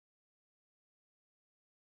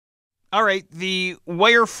All right, the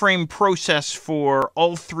wireframe process for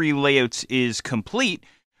all three layouts is complete.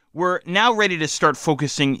 We're now ready to start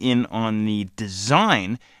focusing in on the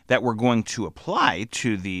design that we're going to apply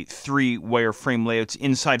to the three wireframe layouts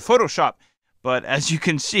inside Photoshop. But as you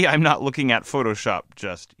can see, I'm not looking at Photoshop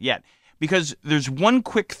just yet, because there's one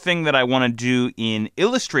quick thing that I want to do in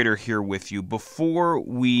Illustrator here with you before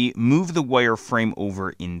we move the wireframe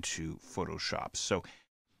over into Photoshop. So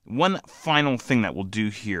one final thing that we'll do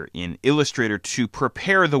here in Illustrator to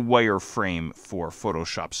prepare the wireframe for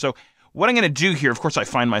Photoshop. So what I'm going to do here, of course, I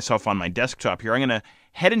find myself on my desktop here. I'm going to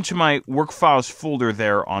head into my work files folder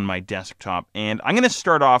there on my desktop, and I'm going to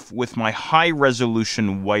start off with my high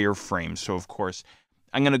resolution wireframe. So of course,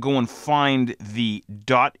 I'm going to go and find the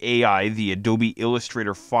 .ai, the Adobe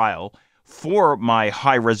Illustrator file for my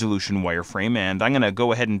high resolution wireframe, and I'm going to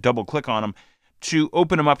go ahead and double click on them to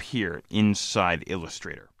open them up here inside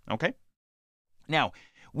Illustrator. Okay? Now,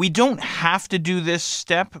 we don't have to do this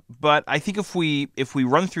step, but I think if we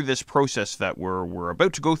run through this process that we're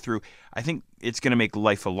about to go through, I think it's going to make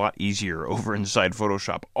life a lot easier over inside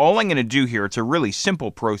Photoshop. All I'm going to do here, it's a really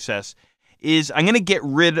simple process, is I'm going to get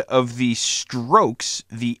rid of the strokes,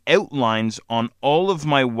 the outlines on all of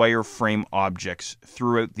my wireframe objects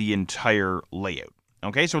throughout the entire layout.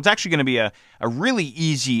 Okay, so it's actually going to be a really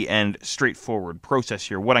easy and straightforward process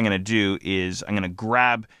here. What I'm going to do is I'm going to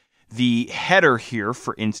grab the header here,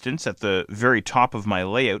 for instance, at the very top of my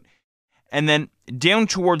layout, and then down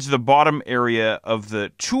towards the bottom area of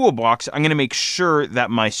the toolbox, I'm going to make sure that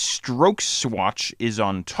my stroke swatch is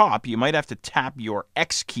on top. You might have to tap your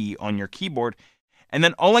X key on your keyboard. And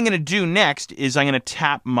then all I'm going to do next is I'm going to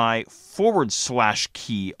tap my /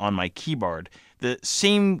 key on my keyboard. The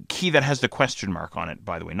same key that has the question mark on it,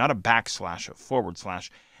 by the way, not a backslash, a /.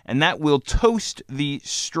 And that will toast the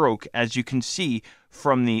stroke, as you can see,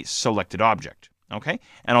 from the selected object. Okay?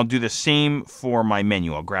 And I'll do the same for my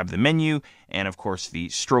menu. I'll grab the menu, and of course the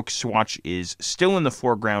stroke swatch is still in the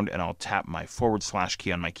foreground, and I'll tap my /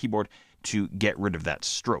 key on my keyboard to get rid of that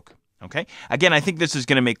stroke. Okay? Again, I think this is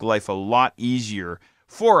going to make life a lot easier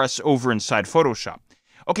for us over inside Photoshop.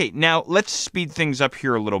 Okay, now let's speed things up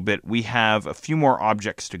here a little bit. We have a few more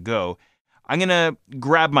objects to go. I'm going to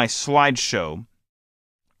grab my slideshow,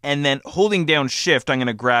 and then holding down Shift, I'm going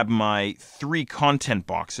to grab my 3 content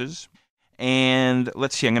boxes. And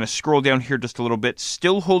let's see, I'm going to scroll down here just a little bit,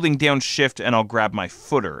 still holding down Shift, and I'll grab my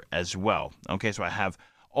footer as well. Okay, so I have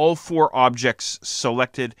all 4 objects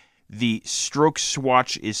selected. The stroke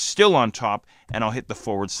swatch is still on top, and I'll hit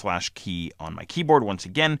the / key on my keyboard once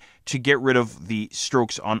again to get rid of the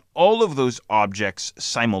strokes on all of those objects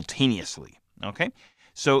simultaneously. Okay,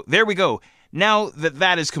 so there we go. Now that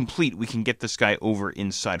that is complete, we can get this guy over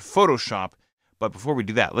inside Photoshop. But before we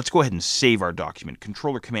do that, let's go ahead and save our document.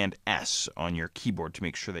 Control or Command S on your keyboard to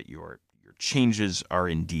make sure that your changes are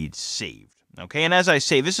indeed saved. Okay, and as I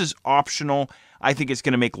say, this is optional. I think it's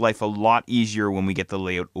going to make life a lot easier when we get the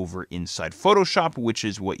layout over inside Photoshop, which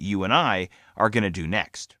is what you and I are going to do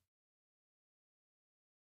next.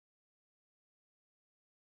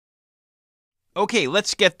 Okay,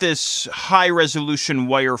 let's get this high-resolution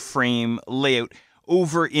wireframe layout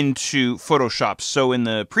over into Photoshop. So in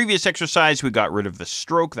the previous exercise, we got rid of the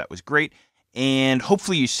stroke. That was great. And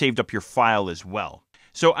hopefully you saved up your file as well.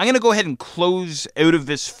 So I'm going to go ahead and close out of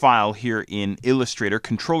this file here in Illustrator.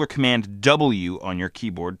 Control or Command W on your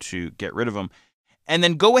keyboard to get rid of them. And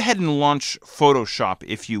then go ahead and launch Photoshop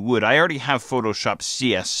if you would. I already have Photoshop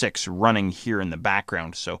CS6 running here in the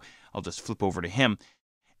background, so I'll just flip over to him.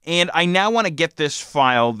 And I now want to get this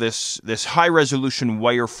file, this high-resolution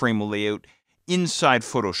wireframe layout, inside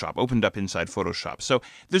Photoshop, opened up inside Photoshop. So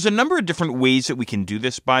there's a number of different ways that we can do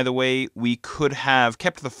this, by the way. We could have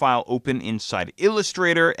kept the file open inside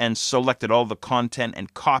Illustrator and selected all the content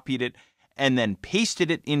and copied it and then pasted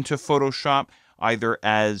it into Photoshop, either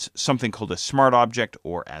as something called a smart object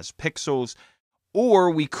or as pixels.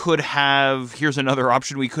 Or we could have, here's another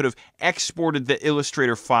option, we could have exported the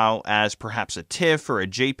Illustrator file as perhaps a TIFF or a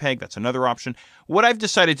JPEG. That's another option. What I've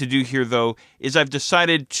decided to do here, though, is I've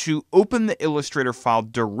decided to open the Illustrator file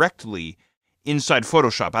directly inside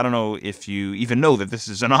Photoshop. I don't know if you even know that this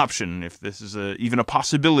is an option, if this is even a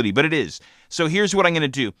possibility, but it is. So here's what I'm going to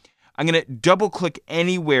do. I'm going to double-click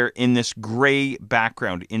anywhere in this gray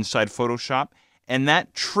background inside Photoshop, and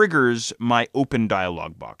that triggers my open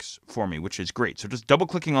dialog box for me, which is great. So just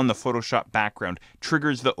double-clicking on the Photoshop background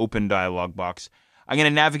triggers the open dialog box. I'm going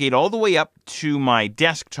to navigate all the way up to my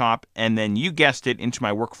desktop, and then you guessed it, into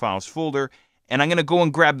my work files folder. And I'm going to go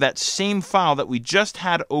and grab that same file that we just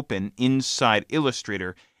had open inside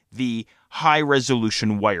Illustrator, the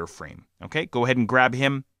high-resolution wireframe. Okay, go ahead and grab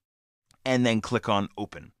him, and then click on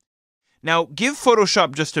Open. Now, give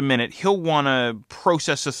Photoshop just a minute. He'll want to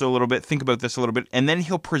process this a little bit, think about this a little bit, and then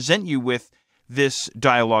he'll present you with this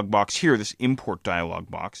dialog box here, this import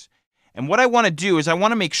dialog box. And what I want to do is I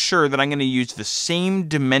want to make sure that I'm going to use the same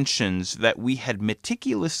dimensions that we had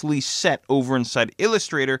meticulously set over inside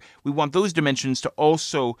Illustrator. We want those dimensions to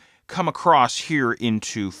also come across here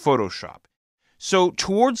into Photoshop. So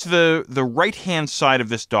towards the right-hand side of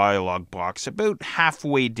this dialog box, about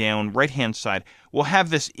halfway down, right-hand side, we'll have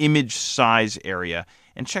this image size area.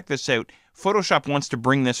 And check this out. Photoshop wants to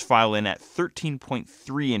bring this file in at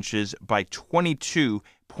 13.3 inches by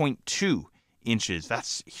 22.2 inches.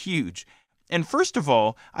 That's huge. And first of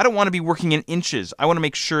all, I don't want to be working in inches. I want to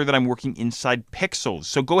make sure that I'm working inside pixels.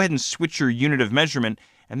 So go ahead and switch your unit of measurement.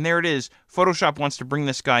 And there it is. Photoshop wants to bring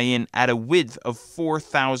this guy in at a width of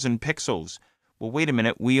 4,000 pixels. Well, wait a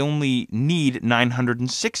minute, we only need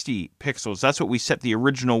 960 pixels. That's what we set the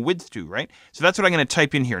original width to, right? So that's what I'm going to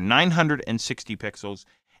type in here, 960 pixels,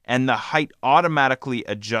 and the height automatically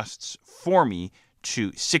adjusts for me to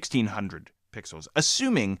 1600 pixels,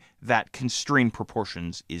 assuming that constrained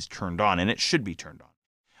proportions is turned on, and it should be turned on.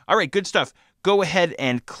 All right, good stuff. Go ahead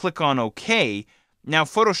and click on OK. Now,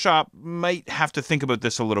 Photoshop might have to think about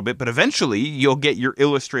this a little bit, but eventually you'll get your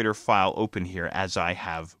Illustrator file open here as I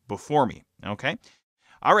have before me. Okay?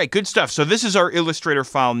 All right, good stuff. So this is our Illustrator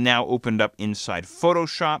file now opened up inside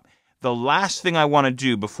Photoshop. The last thing I want to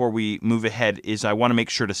do before we move ahead is I want to make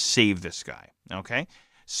sure to save this guy. Okay?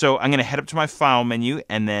 So I'm going to head up to my File menu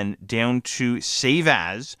and then down to Save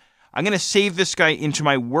As. I'm going to save this guy into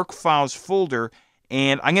my Work Files folder,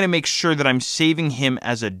 and I'm going to make sure that I'm saving him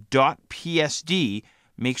as a .psd.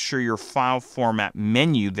 Make sure your file format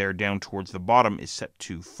menu there down towards the bottom is set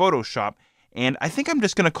to Photoshop. And I think I'm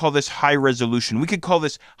just going to call this high resolution. We could call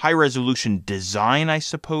this high resolution design, I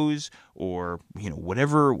suppose, or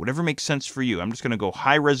whatever makes sense for you. I'm just going to go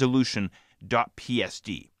high resolution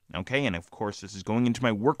 .psd. Okay, and of course this is going into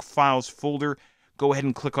my work files folder. Go ahead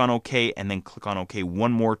and click on OK, and then click on OK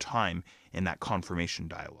one more time in that confirmation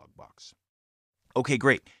dialog box. Okay,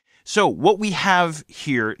 great. So what we have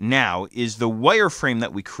here now is the wireframe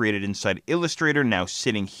that we created inside Illustrator now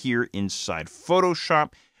sitting here inside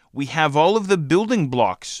Photoshop. We have all of the building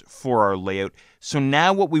blocks for our layout. So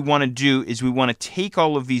now what we want to do is we want to take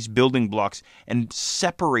all of these building blocks and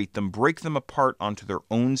separate them, break them apart onto their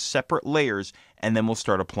own separate layers, and then we'll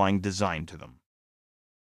start applying design to them.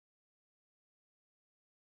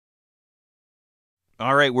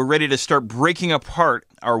 All right, we're ready to start breaking apart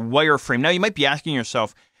our wireframe. Now you might be asking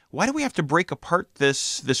yourself, why do we have to break apart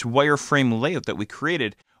this wireframe layout that we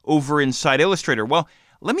created over inside Illustrator? Well,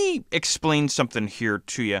 let me explain something here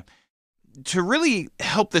to you. To really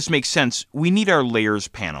help this make sense, we need our Layers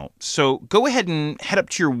panel. So go ahead and head up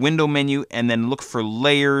to your Window menu and then look for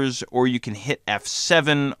Layers, or you can hit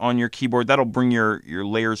F7 on your keyboard. That'll bring your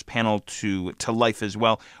Layers panel to life as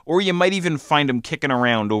well. Or you might even find them kicking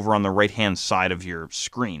around over on the right-hand side of your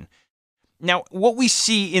screen. Now, what we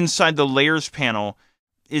see inside the Layers panel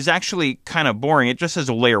is actually kind of boring. It just says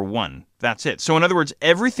a layer 1. That's it. So in other words,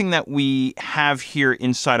 everything that we have here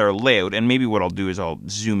inside our layout, and maybe what I'll do is I'll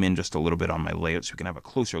zoom in just a little bit on my layout so we can have a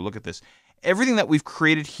closer look at this. Everything that we've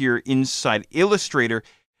created here inside Illustrator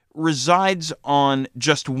resides on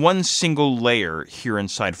just one single layer here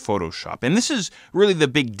inside Photoshop. And this is really the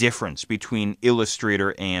big difference between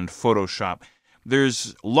Illustrator and Photoshop.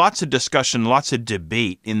 There's lots of discussion, lots of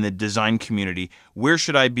debate in the design community. Where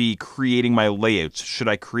should I be creating my layouts? Should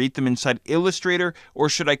I create them inside Illustrator or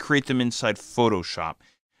should I create them inside Photoshop?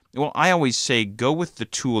 Well, I always say go with the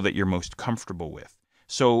tool that you're most comfortable with.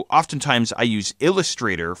 So oftentimes I use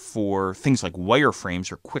Illustrator for things like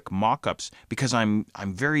wireframes or quick mock-ups because I'm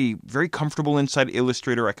very, very comfortable inside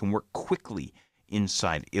Illustrator. I can work quickly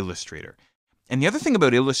inside Illustrator. And the other thing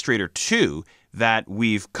about Illustrator too that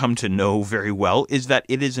we've come to know very well is that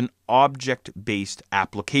it is an object-based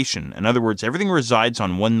application. In other words, everything resides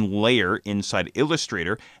on one layer inside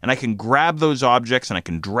Illustrator, and I can grab those objects and I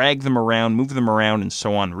can drag them around, move them around, and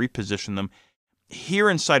so on, reposition them. Here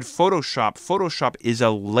inside Photoshop, Photoshop is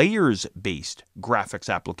a layers-based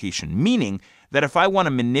graphics application, meaning that if I want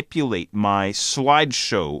to manipulate my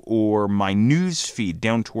slideshow or my news feed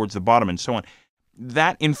down towards the bottom and so on,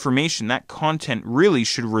 that information, that content really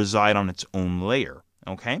should reside on its own layer,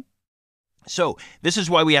 okay? So this is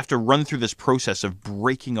why we have to run through this process of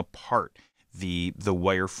breaking apart the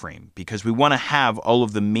wireframe, because we want to have all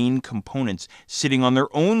of the main components sitting on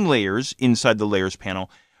their own layers inside the Layers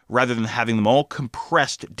panel rather than having them all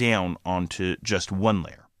compressed down onto just one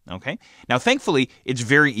layer, okay? Now, thankfully, it's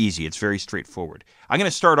very easy. It's very straightforward. I'm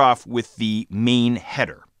going to start off with the main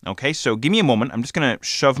header. Okay, so give me a moment. I'm just going to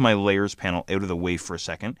shove my Layers panel out of the way for a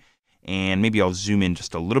second. And maybe I'll zoom in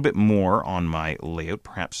just a little bit more on my layout,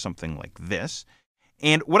 perhaps something like this.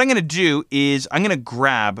 And what I'm going to do is I'm going to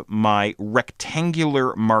grab my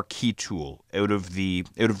rectangular marquee tool out of the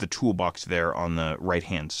toolbox there on the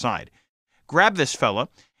right-hand side. Grab this fella,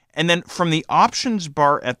 and then from the options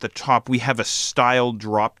bar at the top, we have a style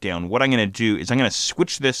drop-down. What I'm going to do is I'm going to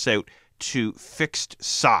switch this out to fixed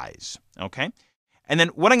size, okay? And then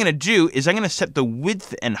what I'm going to do is I'm going to set the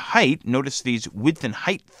width and height. Notice these width and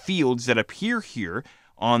height fields that appear here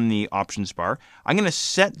on the options bar. I'm going to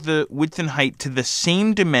set the width and height to the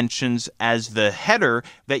same dimensions as the header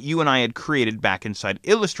that you and I had created back inside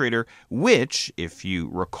Illustrator, which, if you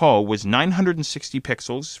recall, was 960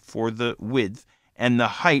 pixels for the width and the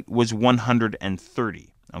height was 130.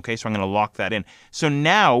 Okay, so I'm going to lock that in. So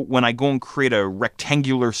now when I go and create a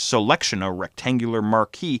rectangular selection, a rectangular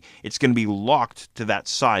marquee, it's going to be locked to that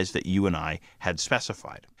size that you and I had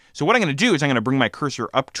specified. So what I'm going to do is I'm going to bring my cursor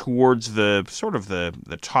up towards the sort of the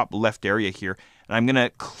top left area here, and I'm going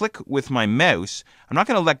to click with my mouse. I'm not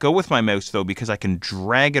going to let go with my mouse though, because I can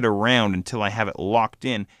drag it around until I have it locked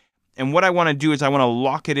in. And what I want to do is I want to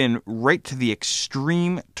lock it in right to the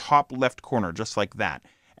extreme top left corner, just like that.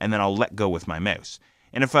 And then I'll let go with my mouse.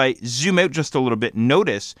 And if I zoom out just a little bit,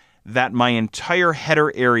 notice that my entire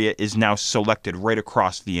header area is now selected right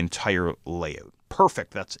across the entire layout.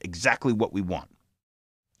 Perfect. That's exactly what we want.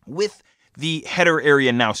 With the header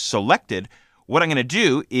area now selected, what I'm going to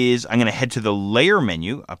do is I'm going to head to the Layer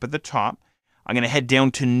menu up at the top. I'm going to head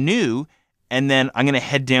down to New, and then I'm going to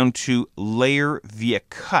head down to Layer via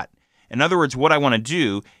Cut. In other words, what I want to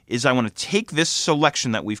do is I want to take this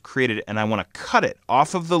selection that we've created and I want to cut it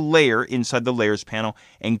off of the layer inside the Layers panel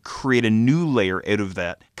and create a new layer out of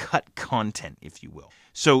that cut content, if you will.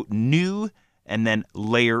 So New and then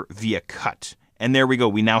Layer via Cut. And there we go.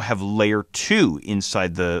 We now have Layer 2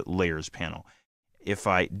 inside the Layers panel. If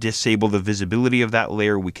I disable the visibility of that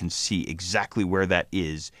layer, we can see exactly where that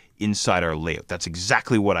is inside our layout. That's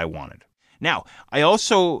exactly what I wanted. Now, I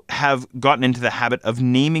also have gotten into the habit of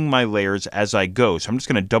naming my layers as I go. So I'm just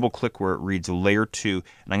going to double click where it reads Layer 2,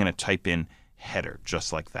 and I'm going to type in header,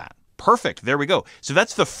 just like that. Perfect, there we go. So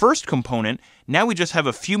that's the first component. Now we just have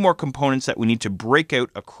a few more components that we need to break out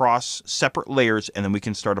across separate layers, and then we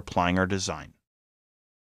can start applying our design.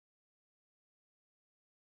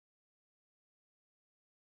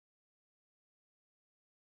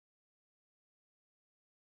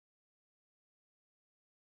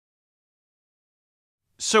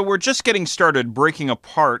 So we're just getting started breaking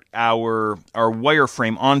apart our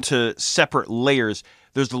wireframe onto separate layers.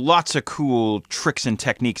 There's lots of cool tricks and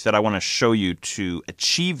techniques that I want to show you to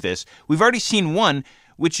achieve this. We've already seen one,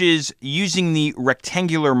 which is using the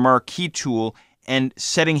rectangular marquee tool and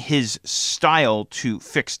setting his style to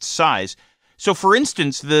fixed size. So for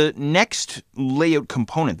instance, the next layout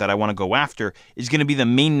component that I want to go after is going to be the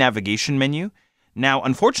main navigation menu. Now,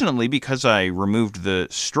 unfortunately, because I removed the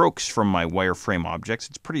strokes from my wireframe objects,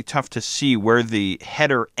 it's pretty tough to see where the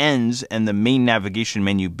header ends and the main navigation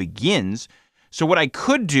menu begins. So what I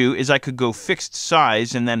could do is I could go fixed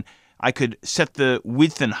size, and then I could set the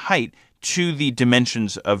width and height to the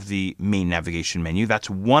dimensions of the main navigation menu. That's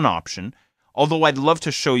one option. Although I'd love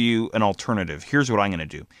to show you an alternative. Here's what I'm going to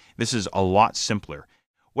do. This is a lot simpler.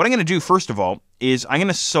 What I'm going to do, first of all, is I'm going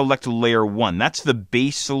to select Layer 1. That's the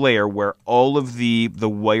base layer where all of the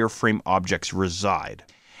wireframe objects reside.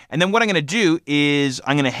 And then what I'm going to do is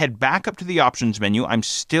I'm going to head back up to the Options menu. I'm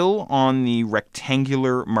still on the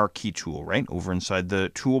rectangular marquee tool, right, over inside the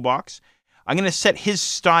toolbox. I'm going to set his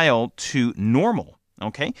style to normal,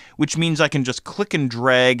 okay, which means I can just click and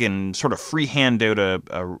drag and sort of freehand out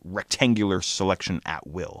a rectangular selection at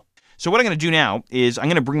will. So what I'm going to do now is I'm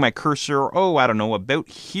going to bring my cursor, I don't know, about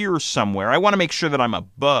here somewhere. I want to make sure that I'm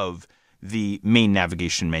above the main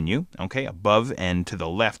navigation menu, okay, above and to the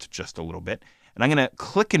left just a little bit. And I'm going to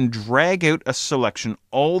click and drag out a selection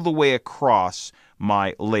all the way across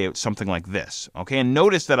my layout, something like this, okay? And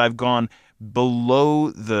notice that I've gone below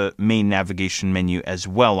the main navigation menu as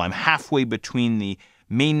well. I'm halfway between the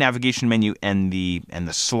main navigation menu and the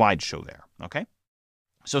slideshow there, okay?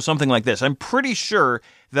 So something like this. I'm pretty sure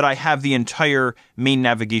that I have the entire main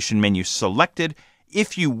navigation menu selected.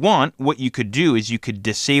 If you want, what you could do is you could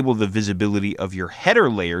disable the visibility of your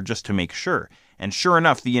header layer just to make sure. And sure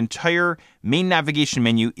enough, the entire main navigation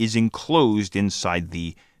menu is enclosed inside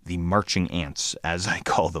the marching ants, as I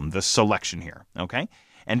call them, the selection here, okay?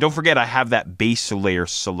 And don't forget, I have that base layer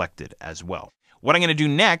selected as well. What I'm going to do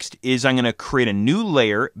next is I'm going to create a new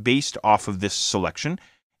layer based off of this selection.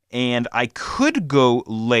 And I could go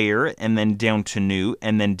Layer and then down to New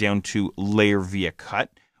and then down to Layer via Cut.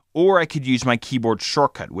 or I could use my keyboard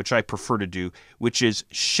shortcut, which I prefer to do, which is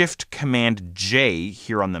Shift-Command-J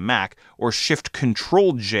here on the Mac, or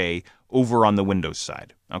Shift-Control-J over on the Windows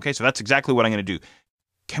side. Okay, so that's exactly what I'm going to do.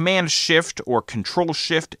 Command-Shift or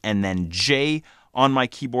Control-Shift and then J on my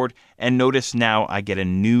keyboard, and notice now I get a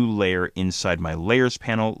new layer inside my Layers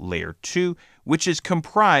panel, Layer 2, which is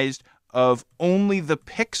comprised of only the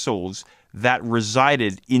pixels that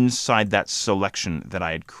resided inside that selection that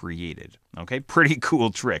I had created. Okay, pretty cool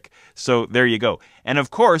trick. So there you go. And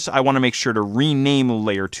of course, I want to make sure to rename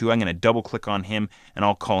Layer 2. I'm going to double click on him, and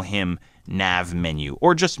I'll call him Nav Menu,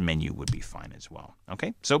 or just Menu would be fine as well.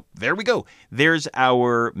 Okay, so there we go. There's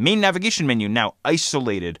our main navigation menu now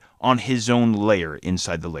isolated on his own layer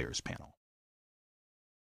inside the Layers panel.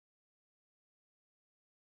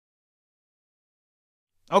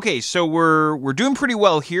 Okay, so we're doing pretty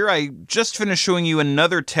well here. I just finished showing you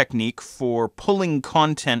another technique for pulling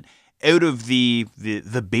content out of the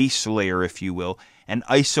base layer, if you will, and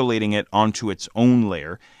isolating it onto its own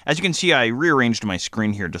layer. As you can see, I rearranged my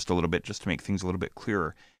screen here just a little bit just to make things a little bit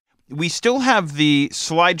clearer. We still have the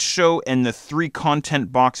slideshow and the 3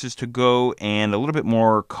 content boxes to go and a little bit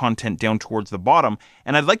more content down towards the bottom,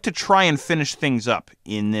 and I'd like to try and finish things up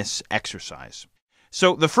in this exercise.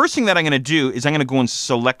 So the first thing that I'm going to do is I'm going to go and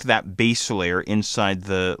select that base layer inside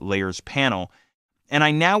the Layers panel, and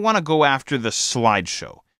I now want to go after the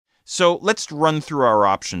slideshow. So let's run through our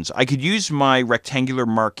options. I could use my rectangular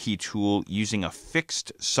marquee tool using a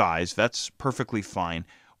fixed size. That's perfectly fine.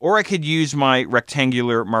 Or I could use my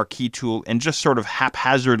rectangular marquee tool and just sort of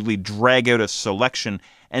haphazardly drag out a selection.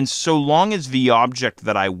 And so long as the object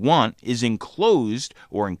that I want is enclosed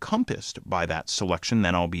or encompassed by that selection,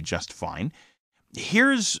 then I'll be just fine.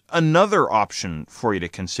 Here's another option for you to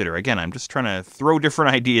consider. Again, I'm just trying to throw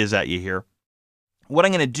different ideas at you here. What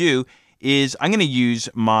I'm going to do is I'm going to use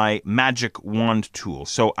my magic wand tool.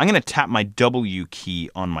 So I'm going to tap my W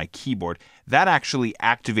key on my keyboard. That actually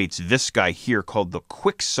activates this guy here called the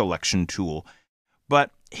quick selection tool.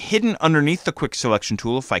 But hidden underneath the quick selection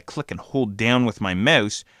tool, if I click and hold down with my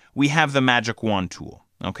mouse, we have the magic wand tool.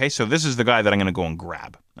 Okay, so this is the guy that I'm going to go and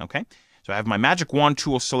grab. Okay. So I have my magic wand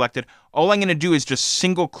tool selected. All I'm going to do is just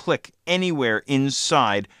single click anywhere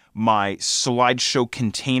inside my slideshow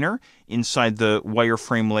container, inside the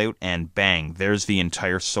wireframe layout, and bang, there's the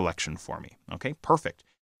entire selection for me. Okay, perfect.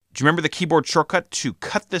 Do you remember the keyboard shortcut to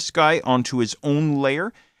cut this guy onto his own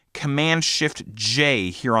layer?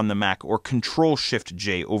 Command-Shift-J here on the Mac, or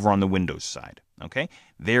Control-Shift-J over on the Windows side. Okay,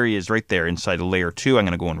 there he is right there inside of Layer 2. I'm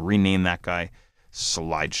going to go and rename that guy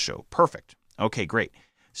Slideshow. Perfect. Okay, great.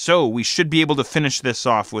 So we should be able to finish this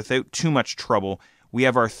off without too much trouble. We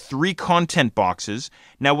have our 3 content boxes.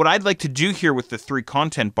 Now what I'd like to do here with the 3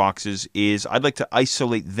 content boxes is I'd like to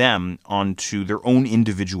isolate them onto their own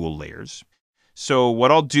individual layers. So what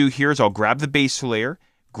I'll do here is I'll grab the base layer,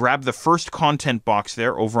 grab the first content box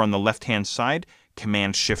there over on the left-hand side,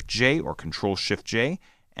 Command-Shift-J or Control-Shift-J,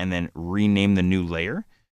 and then rename the new layer.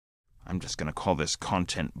 I'm just going to call this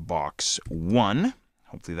Content Box 1.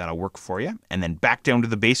 Hopefully that'll work for you. And then back down to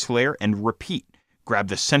the base layer and repeat. Grab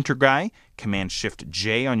the center guy,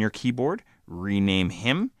 Command-Shift-J on your keyboard, rename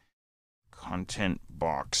him Content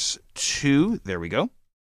Box 2. There we go.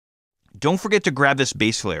 Don't forget to grab this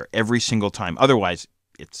base layer every single time. Otherwise,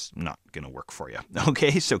 it's not going to work for you.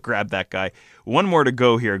 Okay, so grab that guy. One more to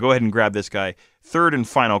go here. Go ahead and grab this guy. Third and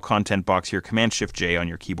final content box here, Command-Shift-J on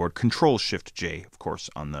your keyboard, Control-Shift-J, of course,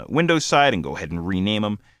 on the Windows side, and go ahead and rename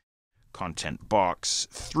him Content Box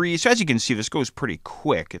 3. So as you can see, this goes pretty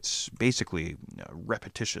quick. It's basically a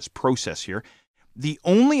repetitious process here. The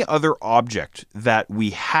only other object that we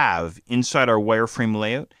have inside our wireframe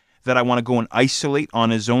layout that I want to go and isolate on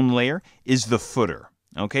his own layer is the footer.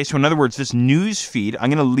 Okay, so in other words, this news feed, I'm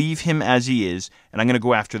going to leave him as he is, and I'm going to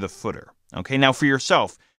go after the footer. Okay, now for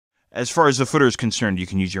yourself, as far as the footer is concerned, you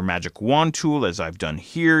can use your magic wand tool, as I've done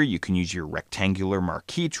here. You can use your rectangular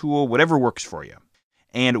marquee tool, whatever works for you.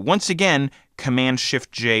 And once again,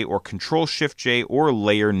 Command-Shift-J or Control-Shift-J or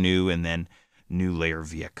Layer New, and then New Layer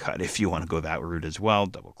via Cut if you want to go that route as well.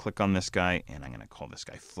 Double click on this guy, and I'm going to call this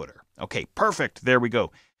guy Footer. Okay, perfect. There we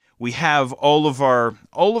go. We have all of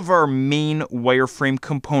our main wireframe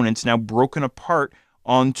components now broken apart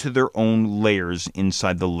onto their own layers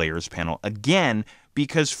inside the Layers panel. Again,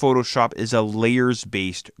 because Photoshop is a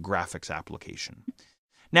layers-based graphics application.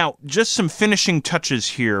 Now, just some finishing touches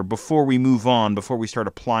here before we move on, before we start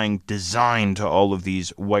applying design to all of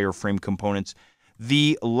these wireframe components.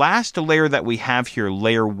 The last layer that we have here,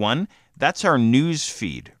 Layer 1, that's our news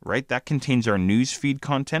feed, right? That contains our news feed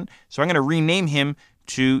content. So I'm going to rename him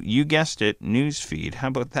to, you guessed it, newsfeed. How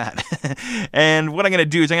about that? And what I'm going to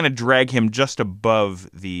do is I'm going to drag him just above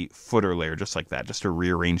the footer layer, just like that, just to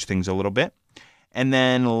rearrange things a little bit. And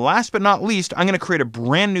then last but not least, I'm going to create a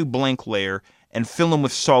brand new blank layer and fill him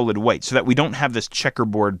with solid white so that we don't have this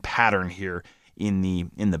checkerboard pattern here in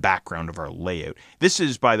the background of our layout. This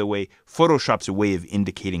is, by the way, Photoshop's a way of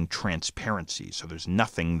indicating transparency. So there's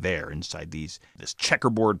nothing there inside this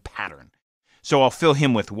checkerboard pattern. So I'll fill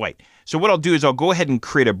him with white. So what I'll do is I'll go ahead and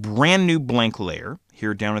create a brand new blank layer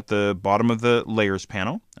here down at the bottom of the layers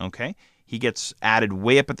panel. Okay. He gets added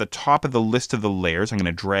way up at the top of the list of the layers. I'm going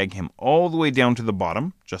to drag him all the way down to the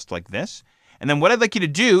bottom, just like this. And then what I'd like you to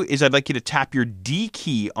do is I'd like you to tap your D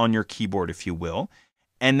key on your keyboard, if you will,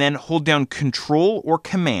 and then hold down Control or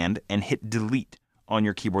Command and hit Delete on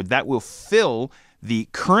your keyboard. That will fill the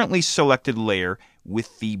currently selected layer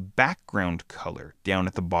with the background color down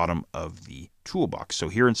at the bottom of the toolbox. So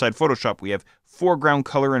here inside Photoshop, we have foreground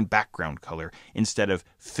color and background color instead of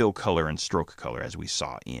fill color and stroke color as we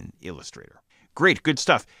saw in Illustrator. Great, good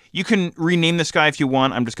stuff. You can rename this guy if you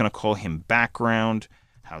want. I'm just going to call him background.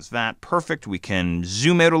 How's that? Perfect. We can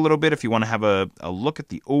zoom out a little bit if you want to have a look at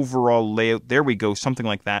the overall layout. There we go, something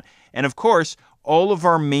like that. And of course, all of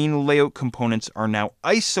our main layout components are now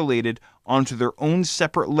isolated onto their own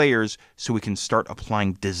separate layers so we can start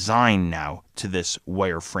applying design now to this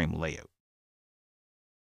wireframe layout.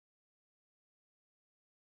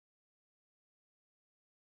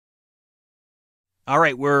 All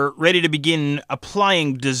right, we're ready to begin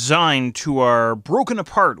applying design to our broken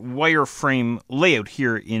apart wireframe layout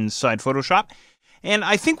here inside Photoshop. And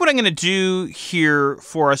I think what I'm going to do here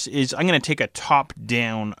for us is I'm going to take a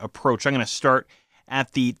top-down approach. I'm going to start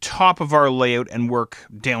at the top of our layout and work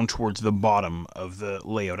down towards the bottom of the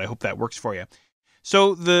layout. I hope that works for you.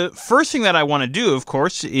 So the first thing that I want to do, of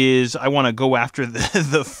course, is I want to go after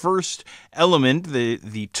the first element,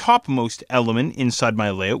 the topmost element inside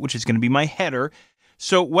my layout, which is going to be my header.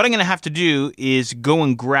 So what I'm going to have to do is go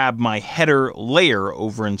and grab my header layer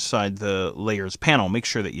over inside the layers panel. Make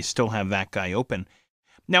sure that you still have that guy open.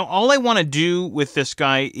 Now, all I want to do with this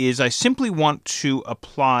guy is I simply want to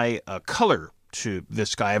apply a color to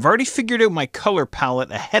this guy. I've already figured out my color palette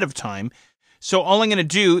ahead of time. So all I'm going to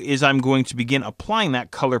do is I'm going to begin applying that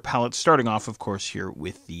color palette, starting off, of course, here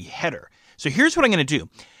with the header. So here's what I'm going to do.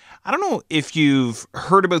 I don't know if you've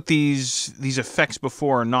heard about these effects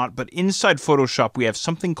before or not, but inside Photoshop, we have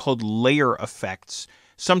something called layer effects.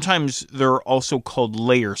 Sometimes they're also called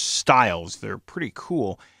layer styles. They're pretty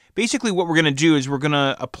cool. Basically, what we're going to do is we're going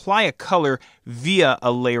to apply a color via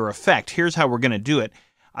a layer effect. Here's how we're going to do it.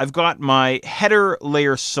 I've got my header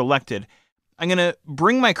layer selected. I'm going to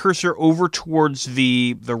bring my cursor over towards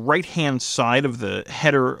the right-hand side of the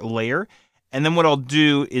header layer. And then what I'll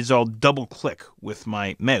do is I'll double click with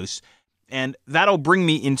my mouse, and that'll bring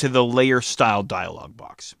me into the layer style dialog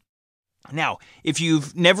box. Now, if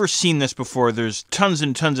you've never seen this before, there's tons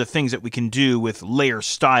and tons of things that we can do with layer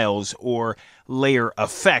styles or layer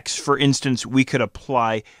effects. For instance, we could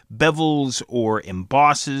apply bevels or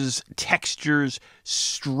embosses, textures,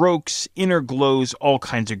 strokes, inner glows, all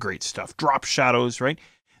kinds of great stuff. Drop shadows, right?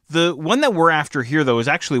 The one that we're after here, though, is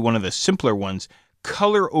actually one of the simpler ones.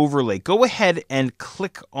 Color overlay. Go ahead and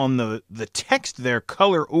click on the text there,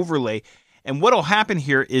 color overlay, and what will happen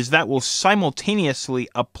here is that will simultaneously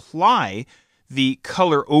apply the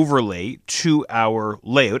color overlay to our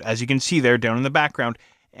layout, as you can see there down in the background,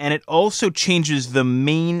 and it also changes the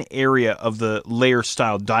main area of the layer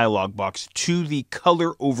style dialog box to the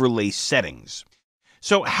color overlay settings.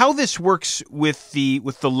 So how this works with the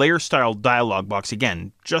layer style dialog box,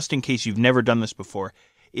 again, just in case you've never done this before,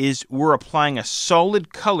 is we're applying a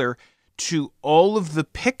solid color to all of the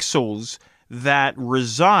pixels that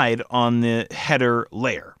reside on the header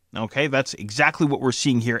layer. Okay, that's exactly what we're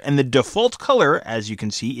seeing here. And the default color, as you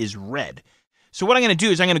can see, is red. So what I'm going to do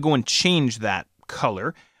is I'm going to go and change that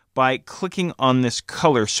color by clicking on this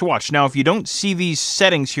color swatch. Now, if you don't see these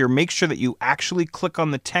settings here, make sure that you actually click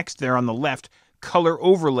on the text there on the left, color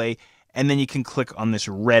overlay, and then you can click on this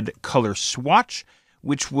red color swatch,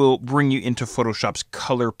 which will bring you into Photoshop's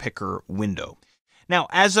color picker window. Now,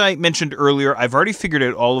 as I mentioned earlier, I've already figured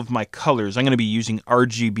out all of my colors. I'm going to be using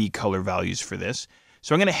RGB color values for this.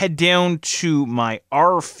 So I'm going to head down to my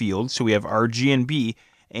R field, so we have RG and B,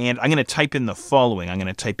 and I'm going to type in the following. I'm going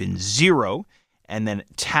to type in 0, and then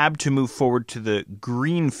tab to move forward to the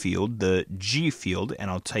green field, the G field, and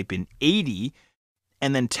I'll type in 80,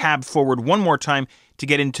 and then tab forward one more time to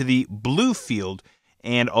get into the blue field,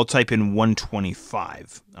 and I'll type in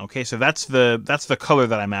 125. Okay, so that's the color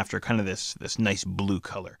that I'm after, kind of this nice blue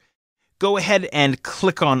color. Go ahead and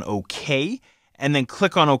click on OK, and then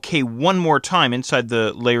click on OK one more time inside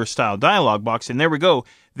the layer style dialog box. And there we go.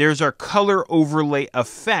 There's our color overlay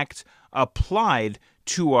effect applied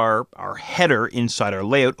to our header inside our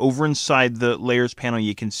layout. Over inside the layers panel,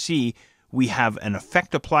 you can see we have an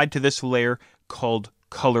effect applied to this layer called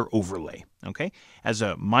color overlay. Okay, as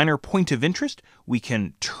a minor point of interest, we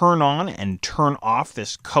can turn on and turn off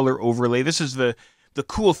this color overlay. This is the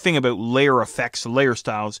cool thing about layer effects, layer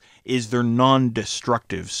styles, is they're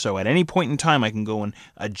non-destructive. So at any point in time, I can go and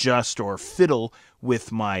adjust or fiddle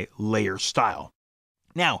with my layer style.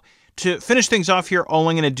 Now, to finish things off here, all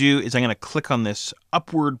I'm going to do is I'm going to click on this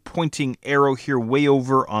upward pointing arrow here way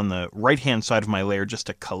over on the right-hand side of my layer just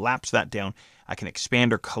to collapse that down. I can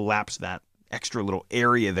expand or collapse that extra little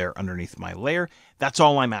area there underneath my layer. That's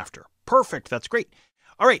all I'm after. Perfect. That's great.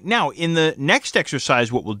 All right. Now, in the next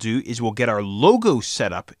exercise, what we'll do is we'll get our logo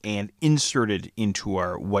set up and inserted into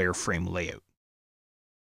our wireframe layout.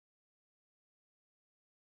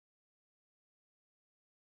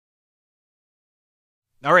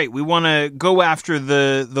 All right, we want to go after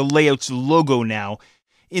the layout's logo now.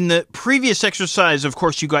 In the previous exercise, of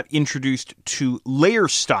course, you got introduced to layer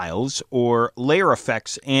styles or layer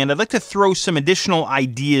effects, and I'd like to throw some additional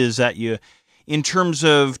ideas at you in terms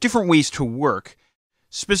of different ways to work.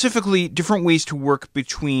 Specifically, different ways to work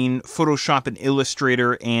between Photoshop and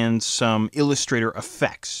Illustrator and some Illustrator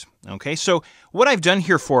effects. Okay, so what I've done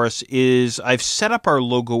here for us is I've set up our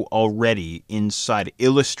logo already inside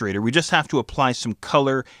Illustrator. We just have to apply some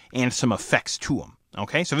color and some effects to them.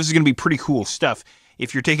 Okay, so this is going to be pretty cool stuff.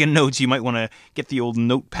 If you're taking notes, you might want to get the old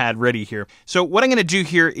notepad ready here. So what I'm going to do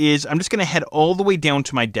here is I'm just going to head all the way down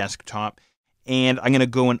to my desktop, and I'm going to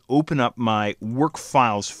go and open up my Work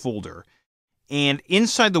Files folder. And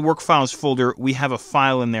inside the Work Files folder, we have a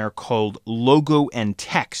file in there called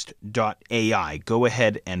logoandtext.ai. Go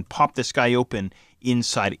ahead and pop this guy open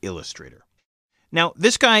inside Illustrator. Now,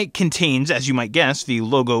 this guy contains, as you might guess, the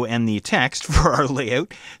logo and the text for our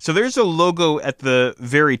layout. So there's a logo at the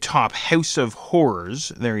very top, House of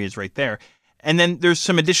Horrors. There he is right there. And then there's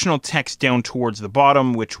some additional text down towards the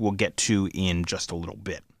bottom, which we'll get to in just a little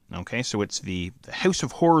bit. Okay, so it's the House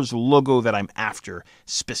of Horrors logo that I'm after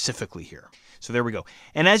specifically here. So there we go.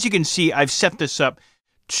 And as you can see, I've set this up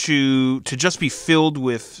to just be filled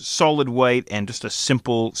with solid white and just a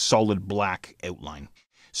simple solid black outline.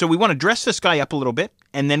 So we want to dress this guy up a little bit,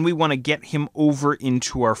 and then we want to get him over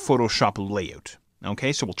into our Photoshop layout.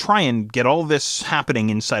 Okay, so we'll try and get all this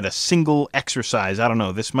happening inside a single exercise. I don't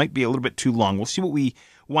know, this might be a little bit too long. We'll see what we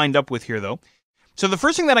wind up with here, though. So the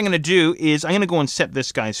first thing that I'm going to do is I'm going to go and set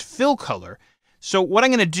this guy's fill color. So what I'm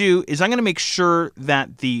going to do is I'm going to make sure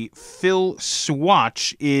that the fill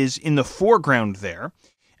swatch is in the foreground there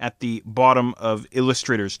at the bottom of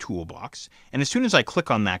Illustrator's toolbox. And as soon as I click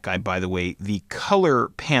on that guy, by the way, the color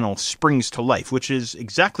panel springs to life, which is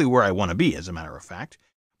exactly where I want to be, as a matter of fact.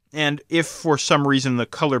 And if for some reason the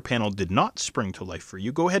color panel did not spring to life for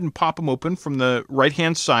you, go ahead and pop them open from the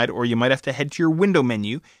right-hand side, or you might have to head to your window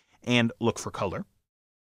menu and look for color.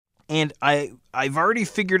 And I've already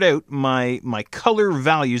figured out my color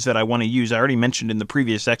values that I want to use. I already mentioned in the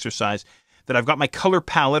previous exercise that I've got my color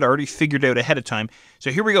palette already figured out ahead of time.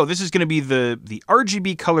 So here we go. This is going to be the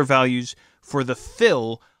RGB color values for the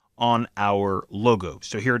fill on our logo.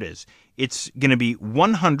 So here it is. It's going to be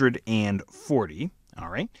 140. All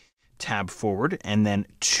right. Tab forward, and then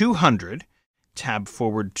 200. Tab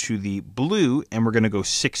forward to the blue, and we're going to go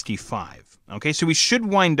 65. Okay, so we should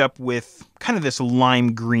wind up with kind of this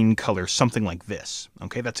lime green color, something like this.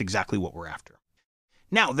 Okay, that's exactly what we're after.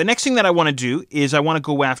 Now, the next thing that I want to do is I want to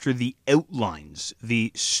go after the outlines,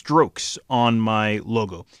 the strokes on my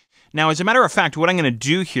logo. Now, as a matter of fact, what I'm going to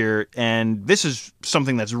do here, and this is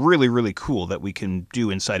something that's really, really cool that we can do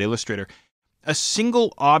inside Illustrator, a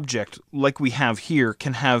single object like we have here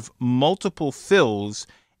can have multiple fills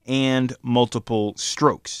and multiple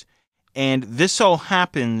strokes. And this all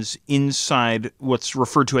happens inside what's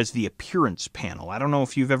referred to as the appearance panel. I don't know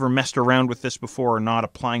if you've ever messed around with this before or not,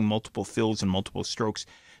 applying multiple fills and multiple strokes.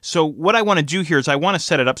 So what I want to do here is I want to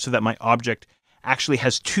set it up so that my object actually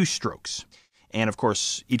has 2 strokes. And of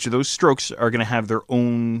course, each of those strokes are going to have their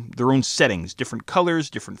own settings, different colors,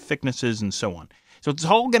 different thicknesses, and so on. So it's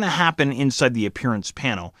all going to happen inside the appearance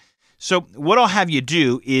panel. So what I'll have you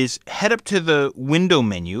do is head up to the window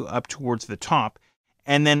menu up towards the top,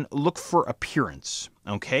 and then look for appearance,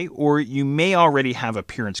 okay? Or you may already have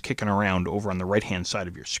appearance kicking around over on the right-hand side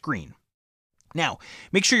of your screen. Now,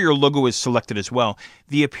 make sure your logo is selected as well.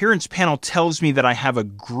 The appearance panel tells me that I have a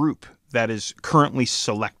group that is currently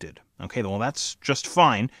selected. Okay, well, that's just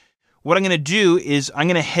fine. What I'm going to do is I'm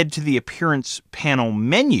going to head to the appearance panel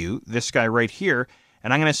menu, this guy right here,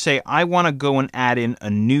 and I'm going to say I want to go and add in a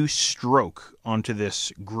new stroke onto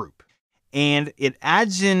this group. And it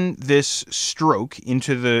adds in this stroke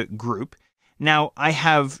into the group. Now, I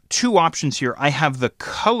have two options here. I have the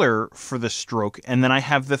color for the stroke, and then I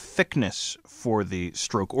have the thickness for the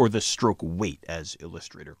stroke, or the stroke weight, as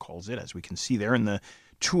Illustrator calls it, as we can see there in the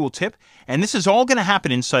tooltip. And this is all going to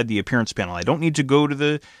happen inside the Appearance panel. I don't need to go to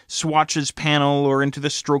the Swatches panel or into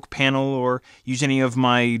the Stroke panel or use any of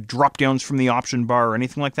my drop-downs from the option bar or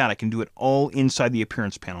anything like that. I can do it all inside the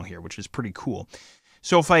Appearance panel here, which is pretty cool.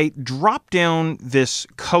 So if I drop down this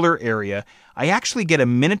color area, I actually get a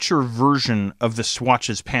miniature version of the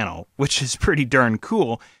Swatches panel, which is pretty darn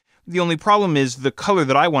cool. The only problem is the color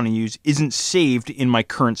that I want to use isn't saved in my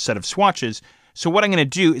current set of swatches. So what I'm going to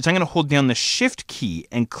do is I'm going to hold down the Shift key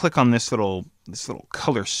and click on this little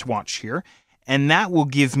color swatch here, and that will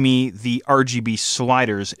give me the RGB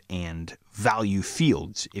sliders and value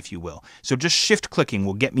fields, if you will. So just shift clicking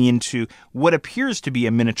will get me into what appears to be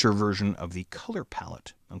a miniature version of the color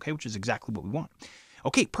palette, okay, which is exactly what we want.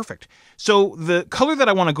 Okay, perfect. So the color that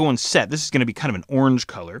I want to go and set, this is going to be kind of an orange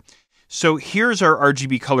color. So here's our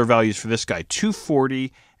RGB color values for this guy,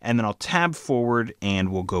 240, and then I'll tab forward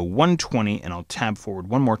and we'll go 120, and I'll tab forward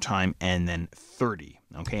one more time and then 30,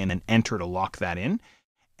 okay, and then enter to lock that in.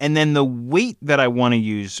 And then the weight that I want to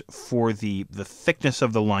use for the thickness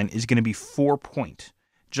of the line is going to be 4 point,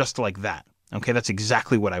 just like that. Okay, that's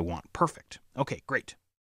exactly what I want. Perfect. Okay, great.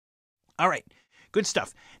 All right, good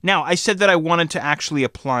stuff. Now, I said that I wanted to actually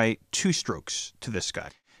apply 2 strokes to this guy.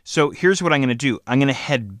 So here's what I'm going to do. I'm going to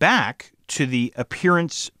head back to the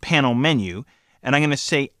Appearance panel menu, and I'm going to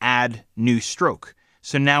say Add New Stroke.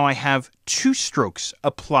 So now I have 2 strokes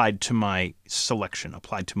applied to my selection,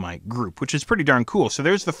 applied to my group, which is pretty darn cool. So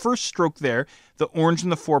there's the first stroke there, the orange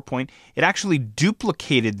and the 4 point. It actually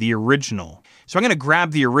duplicated the original. So I'm going to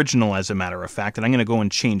grab the original, as a matter of fact, and I'm going to go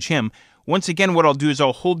and change him. Once again, what I'll do is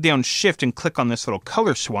I'll hold down Shift and click on this little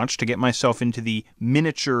color swatch to get myself into the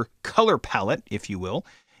miniature color palette, if you will.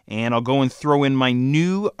 And I'll go and throw in my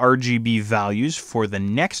new RGB values for the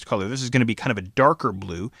next color. This is going to be kind of a darker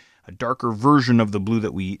blue, a darker version of the blue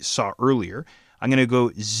that we saw earlier. I'm going to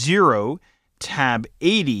go 0, tab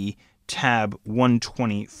 80, tab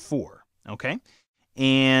 124, okay?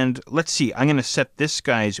 And let's see, I'm going to set this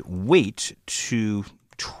guy's weight to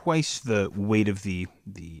twice the weight of the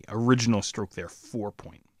original stroke there, 4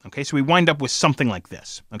 point. Okay, so we wind up with something like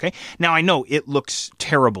this, okay? Now, I know it looks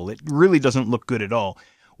terrible. It really doesn't look good at all.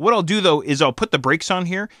 What I'll do, though, is I'll put the brakes on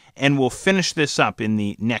here, and we'll finish this up in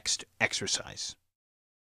the next exercise.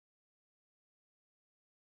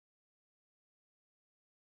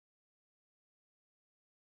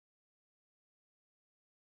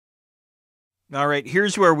 All right,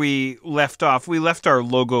 here's where we left off. We left our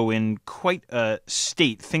logo in quite a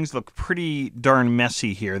state. Things look pretty darn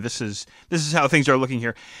messy here. This is how things are looking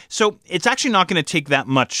here. So it's actually not going to take that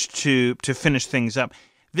much to finish things up.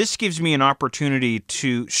 This gives me an opportunity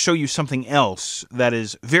to show you something else that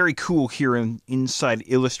is very cool here inside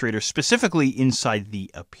Illustrator, specifically inside the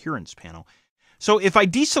Appearance panel. So if I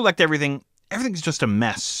deselect everything, everything's just a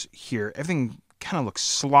mess here. Everything kind of looks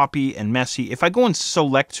sloppy and messy. If I go and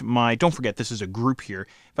select my, don't forget this is a group here.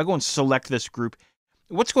 If I go and select this group,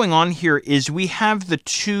 what's going on here is we have the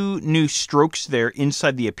 2 new strokes there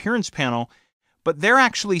inside the Appearance panel, but they're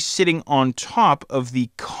actually sitting on top of the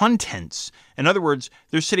contents. In other words,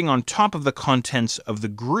 they're sitting on top of the contents of the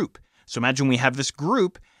group. So imagine we have this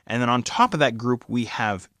group, and then on top of that group, we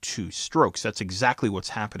have 2 strokes. That's exactly what's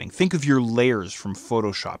happening. Think of your layers from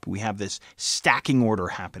Photoshop. We have this stacking order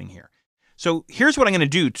happening here. So here's what I'm going to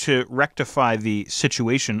do to rectify the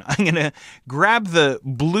situation. I'm going to grab the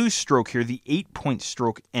blue stroke here, the 8-point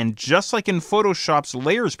stroke, and just like in Photoshop's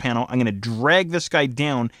Layers panel, I'm going to drag this guy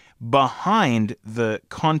down behind the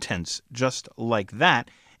contents, just like that,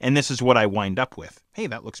 and this is what I wind up with. Hey,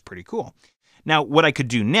 that looks pretty cool. Now, what I could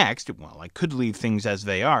do next, well, I could leave things as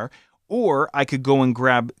they are, or I could go and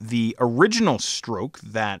grab the original stroke,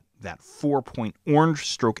 that 4-point orange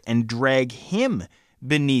stroke, and drag him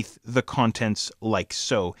beneath the contents like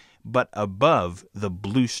so, but above the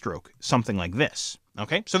blue stroke, something like this.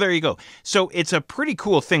 Okay, so there you go. So it's a pretty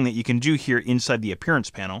cool thing that you can do here inside the Appearance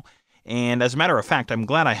panel. And as a matter of fact, I'm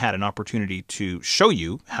glad I had an opportunity to show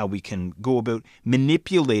you how we can go about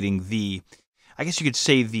manipulating the, I guess you could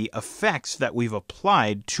say, the effects that we've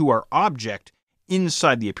applied to our object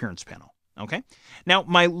inside the Appearance panel. Okay, now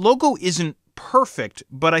my logo isn't perfect,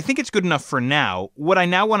 but I think it's good enough for now. What I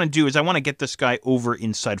now want to do is I want to get this guy over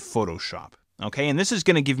inside Photoshop. Okay, and this is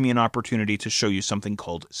going to give me an opportunity to show you something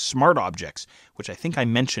called Smart Objects, which I think I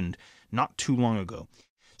mentioned not too long ago.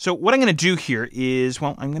 So what I'm going to do here is,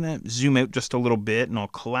 well, I'm going to zoom out just a little bit and I'll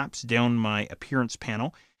collapse down my appearance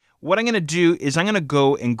panel. What I'm going to do is I'm going to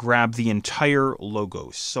go and grab the entire logo,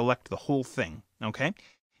 select the whole thing, okay?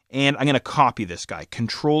 And I'm going to copy this guy,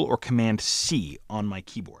 Control or Command C on my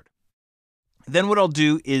keyboard. Then what I'll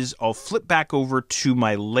do is I'll flip back over to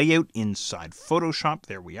my layout inside Photoshop.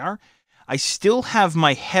 There we are. I still have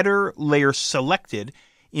my header layer selected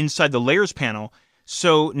inside the Layers panel.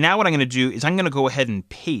 So now what I'm going to do is I'm going to go ahead and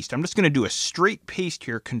paste. I'm just going to do a straight paste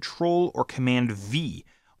here, Control or Command V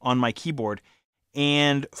on my keyboard.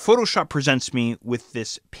 And Photoshop presents me with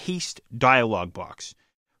this paste dialog box.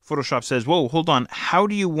 Photoshop says, whoa, hold on. How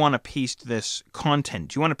do you want to paste this content?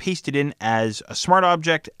 Do you want to paste it in as a smart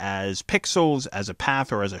object, as pixels, as a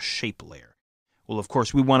path, or as a shape layer? Well, of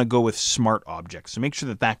course, we want to go with smart objects. So make sure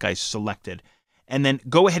that that guy's selected. And then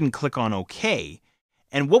go ahead and click on OK.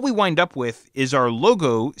 And what we wind up with is our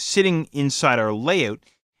logo sitting inside our layout,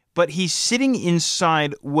 but he's sitting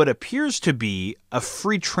inside what appears to be a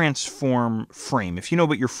free transform frame, if you know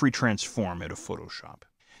about your free transform out of Photoshop.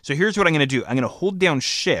 So here's what I'm going to do. I'm going to hold down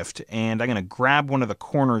Shift, and I'm going to grab one of the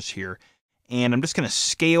corners here, and I'm just going to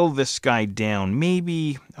scale this guy down.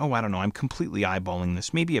 Maybe, oh, I don't know, I'm completely eyeballing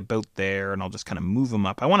this. Maybe about there, and I'll just kind of move him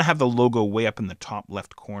up. I want to have the logo way up in the top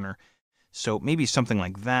left corner, so maybe something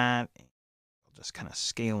like that. Just kind of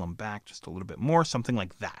scale them back just a little bit more, something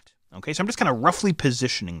like that. Okay, so I'm just kind of roughly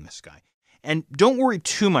positioning this guy. And don't worry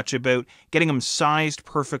too much about getting him sized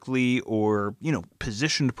perfectly or, you know,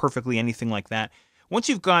 positioned perfectly, anything like that. Once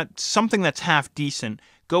you've got something that's half decent,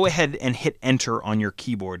 go ahead and hit Enter on your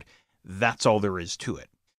keyboard. That's all there is to it.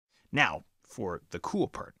 Now, for the cool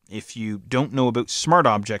part, if you don't know about smart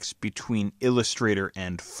objects between Illustrator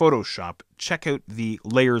and Photoshop, check out the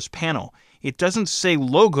Layers panel. It doesn't say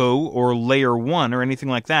logo or layer 1 or anything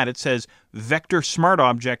like that. It says vector smart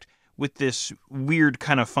object with this weird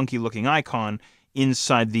kind of funky looking icon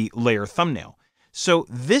inside the layer thumbnail. So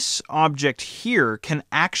this object here can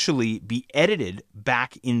actually be edited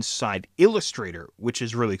back inside Illustrator, which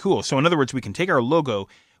is really cool. So in other words, we can take our logo,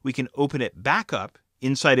 we can open it back up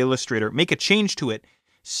inside Illustrator, make a change to it,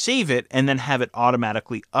 save it, and then have it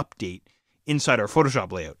automatically update inside our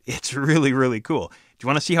Photoshop layout. It's really, really cool. Do you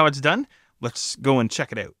want to see how it's done? Let's go and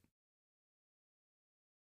check it out.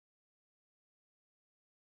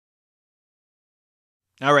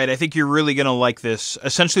 All right, I think you're really going to like this.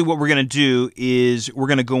 Essentially what we're going to do is we're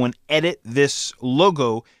going to go and edit this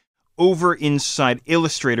logo over inside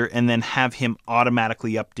Illustrator and then have him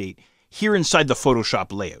automatically update here inside the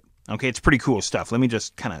Photoshop layout. Okay, it's pretty cool stuff. Let me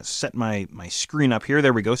just kind of set my screen up here.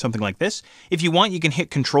 There we go, something like this. If you want, you can hit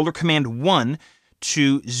Control or Command 1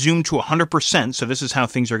 to zoom to 100%. So this is how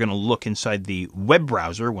things are going to look inside the web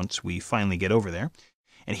browser once we finally get over there.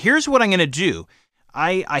 And here's what I'm going to do.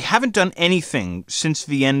 I haven't done anything since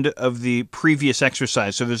the end of the previous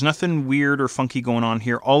exercise, so there's nothing weird or funky going on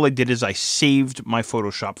here. All I did is I saved my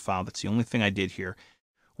Photoshop file. That's the only thing I did here.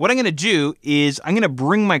 What I'm going to do is I'm going to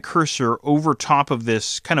bring my cursor over top of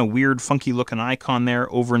this kind of weird, funky looking icon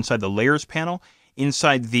there over inside the Layers panel,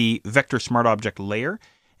 inside the Vector Smart Object layer.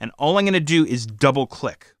 And all I'm going to do is double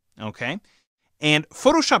click, okay? And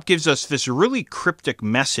Photoshop gives us this really cryptic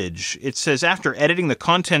message. It says, after editing the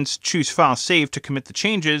contents, choose File Save to commit the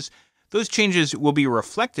changes. Those changes will be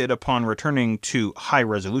reflected upon returning to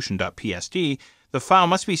high-resolution.psd. The file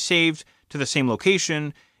must be saved to the same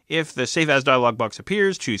location. If the Save As dialog box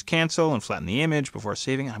appears, choose Cancel and flatten the image before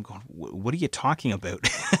saving. And I'm going, what are you talking about?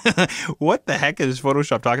 What the heck is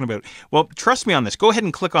Photoshop talking about? Well, trust me on this. Go ahead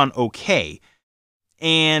and click on OK.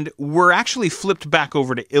 And we're actually flipped back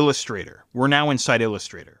over to Illustrator. We're now inside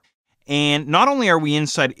Illustrator. And not only are we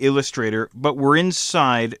inside Illustrator, but we're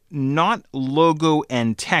inside not logo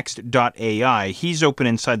and text.ai. He's open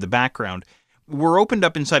inside the background. We're opened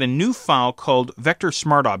up inside a new file called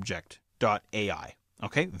vectorsmartobject.ai.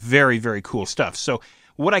 Okay, very, very cool stuff. So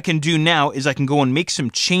what I can do now is I can go and make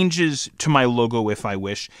some changes to my logo if I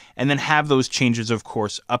wish, and then have those changes, of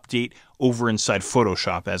course, update over inside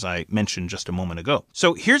Photoshop, as I mentioned just a moment ago.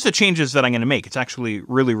 So here's the changes that I'm going to make. It's actually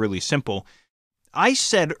really, really simple. I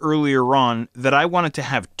said earlier on that I wanted to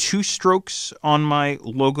have 2 strokes on my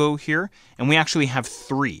logo here, and we actually have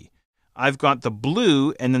 3. I've got the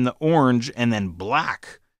blue, and then the orange, and then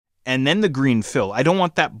black, and then the green fill. I don't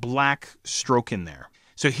want that black stroke in there.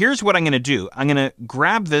 So here's what I'm going to do. I'm going to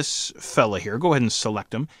grab this fella here, go ahead and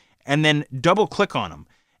select him, and then double click on him.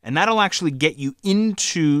 And that'll actually get you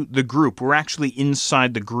into the group. We're actually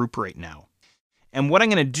inside the group right now. And what I'm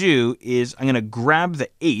going to do is I'm going to grab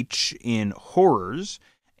the H in horrors,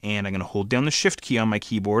 and I'm going to hold down the Shift key on my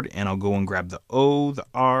keyboard, and I'll go and grab the O, the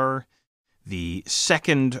R, the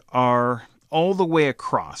second R, all the way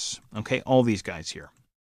across, okay, all these guys here.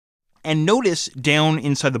 And notice down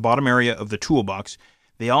inside the bottom area of the toolbox,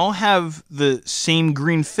 they all have the same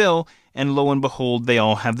green fill, and lo and behold, they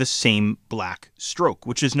all have the same black stroke,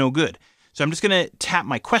 which is no good. So I'm just going to tap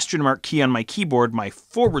my question mark key on my keyboard, my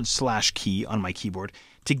 / key on my keyboard,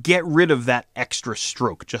 to get rid of that extra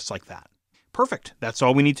stroke, just like that. Perfect. That's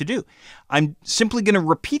all we need to do. I'm simply going to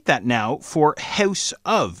repeat that now for house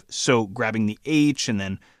of. So grabbing the H and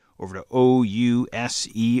then over to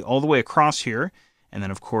O-U-S-E all the way across here. And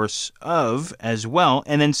then, of course, of as well.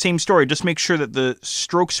 And then same story. Just make sure that the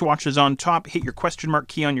stroke swatch is on top. Hit your question mark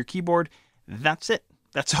key on your keyboard. That's it.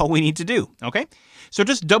 That's all we need to do. Okay? So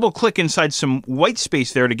just double click inside some white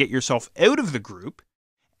space there to get yourself out of the group.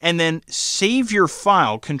 And then save your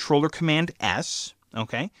file, Control or Command S.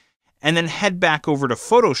 Okay? And then head back over to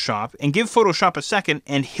Photoshop and give Photoshop a second,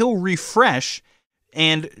 and he'll refresh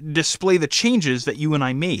and display the changes that you and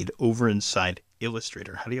I made over inside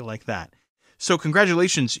Illustrator. How do you like that? So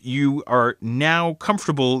congratulations, you are now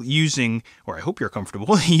comfortable using, or I hope you're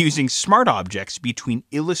comfortable, using smart objects between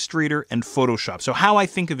Illustrator and Photoshop. So how I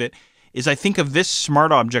think of it is I think of this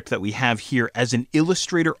smart object that we have here as an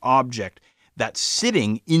Illustrator object that's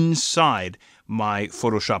sitting inside my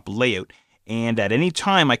Photoshop layout. And at any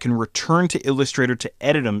time, I can return to Illustrator to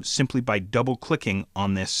edit them simply by double-clicking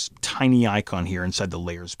on this tiny icon here inside the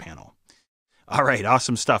Layers panel. All right,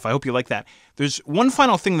 awesome stuff. I hope you like that. There's one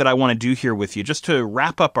final thing that I want to do here with you, just to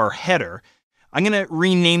wrap up our header. I'm going to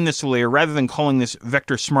rename this layer. Rather than calling this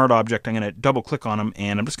Vector Smart Object, I'm going to double-click on them,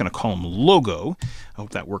 and I'm just going to call them Logo. I hope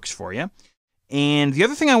that works for you. And the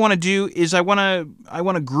other thing I want to do is I want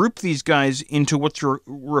to group these guys into what's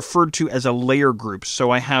referred to as a layer group.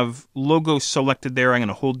 So I have Logo selected there. I'm going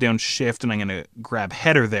to hold down Shift, and I'm going to grab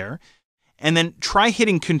Header there. And then try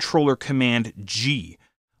hitting Control or Command G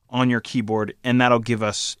on your keyboard, and that'll give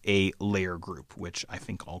us a layer group, which I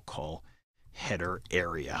think I'll call Header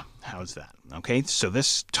Area. How's that? Okay, so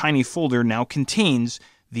this tiny folder now contains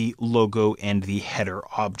the logo and the header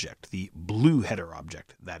object, the blue header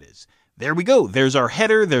object, that is. There we go. There's our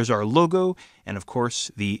header, there's our logo, and of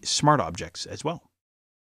course the smart objects as well.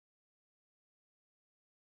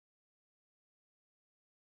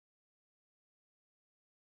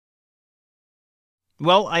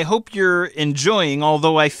 Well, I hope you're enjoying,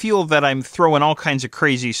 although I feel that I'm throwing all kinds of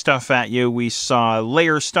crazy stuff at you. We saw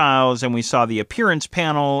layer styles, and we saw the appearance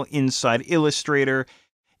panel inside Illustrator,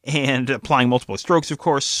 and applying multiple strokes, of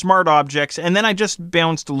course, smart objects, and then I just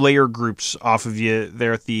bounced layer groups off of you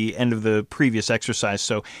there at the end of the previous exercise.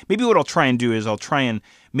 So maybe what I'll try and do is I'll try and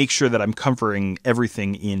make sure that I'm covering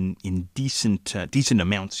everything in decent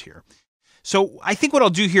amounts here. So I think what I'll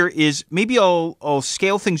do here is maybe I'll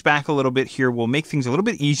scale things back a little bit here. We'll make things a little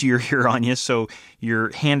bit easier here on you so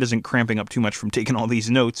your hand isn't cramping up too much from taking all these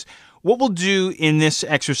notes. What we'll do in this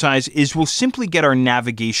exercise is we'll simply get our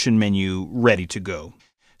navigation menu ready to go.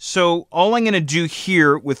 So all I'm going to do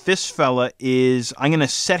here with this fella is I'm going to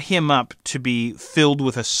set him up to be filled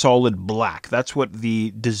with a solid black. That's what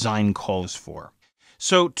the design calls for.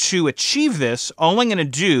 So to achieve this, all I'm going to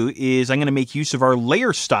do is I'm going to make use of our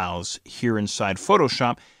layer styles here inside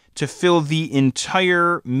Photoshop to fill the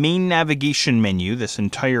entire main navigation menu, this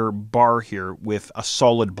entire bar here, with a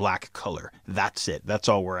solid black color. That's it. That's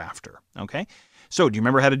all we're after. Okay? So do you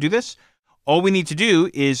remember how to do this? All we need to do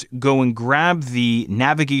is go and grab the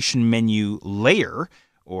navigation menu layer,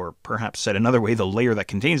 or perhaps said another way, the layer that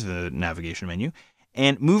contains the navigation menu,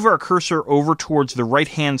 and move our cursor over towards the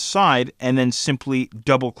right-hand side and then simply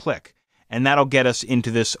double-click. And that'll get us into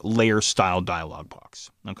this layer style dialog box.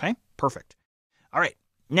 Okay? Perfect. All right.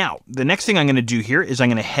 Now, the next thing I'm going to do here is I'm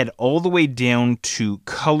going to head all the way down to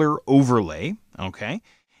Color Overlay. Okay?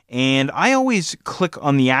 And I always click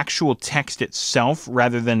on the actual text itself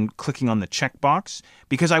rather than clicking on the checkbox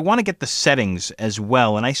because I want to get the settings as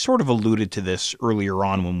well. And I sort of alluded to this earlier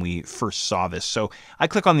on when we first saw this. So I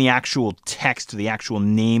click on the actual text, the actual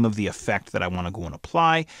name of the effect that I want to go and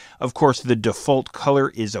apply. Of course, the default color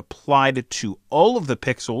is applied to all of the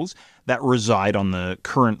pixels that reside on the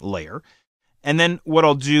current layer. And then what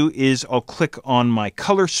I'll do is I'll click on my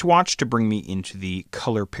color swatch to bring me into the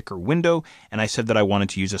color picker window. And I said that I wanted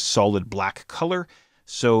to use a solid black color.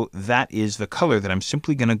 So that is the color that I'm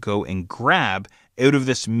simply going to go and grab out of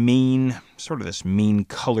this main, sort of this main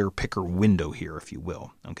color picker window here, if you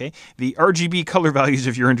will. Okay. The RGB color values,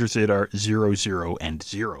 if you're interested, are 0, 0, and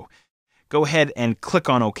 0. Go ahead and click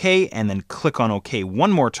on OK, and then click on OK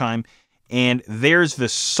one more time. And there's the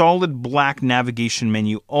solid black navigation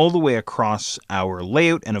menu all the way across our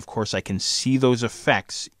layout. And of course, I can see those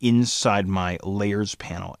effects inside my layers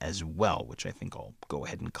panel as well, which I think I'll go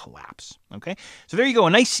ahead and collapse. Okay, so there you go. A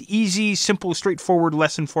nice, easy, simple, straightforward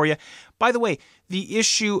lesson for you. By the way, the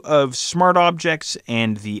issue of smart objects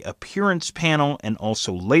and the appearance panel and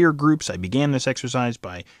also layer groups, I began this exercise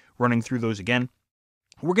by running through those again.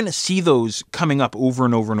 We're going to see those coming up over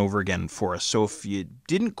and over and over again for us. So if you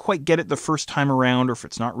didn't quite get it the first time around, or if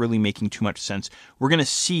it's not really making too much sense, we're going to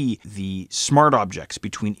see the smart objects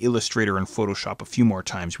between Illustrator and Photoshop a few more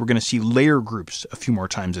times. We're going to see layer groups a few more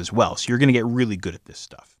times as well. So you're going to get really good at this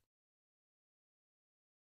stuff.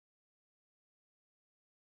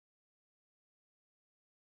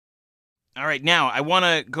 All right, now I want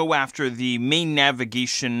to go after the main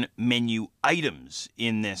navigation menu items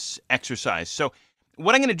in this exercise. So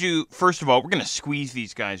what I'm going to do, first of all, we're going to squeeze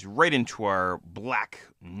these guys right into our black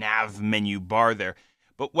nav menu bar there.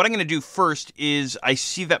 But what I'm going to do first is I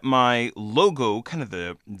see that my logo, kind of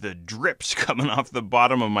the drips coming off the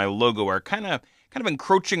bottom of my logo are kind of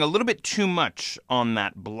encroaching a little bit too much on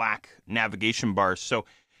that black navigation bar. So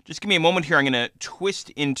just give me a moment here. I'm going to twist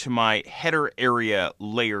into my header area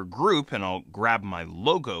layer group and I'll grab my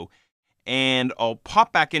logo. And I'll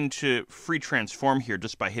pop back into free transform here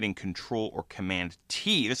just by hitting Control or Command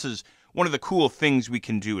T. This is one of the cool things we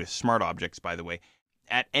can do with smart objects, by the way.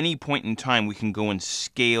 At any point in time, we can go and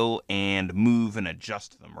scale and move and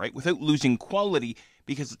adjust them, right? Without losing quality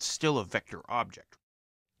because it's still a vector object.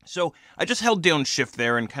 So I just held down Shift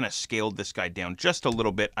there and kind of scaled this guy down just a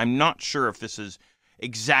little bit. I'm not sure if this is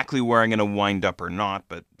exactly where I'm going to wind up or not,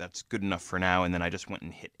 but that's good enough for now. And then I just went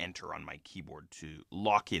and hit Enter on my keyboard to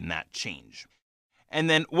lock in that change. And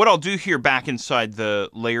then what I'll do here back inside the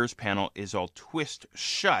layers panel is I'll twist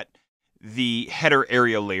shut the header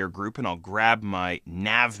area layer group and I'll grab my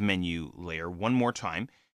nav menu layer one more time.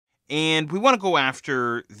 And we want to go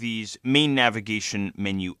after these main navigation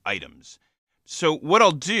menu items. So what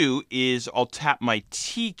I'll do is I'll tap my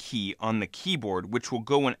T key on the keyboard, which will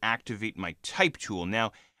go and activate my type tool.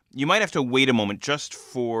 Now, you might have to wait a moment just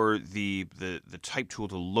for the type tool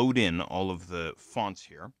to load in all of the fonts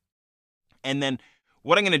here. And then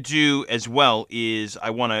what I'm going to do as well is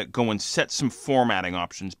I want to go and set some formatting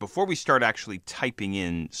options before we start actually typing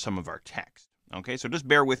in some of our text. Okay, so just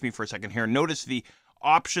bear with me for a second here. Notice the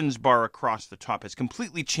options bar across the top has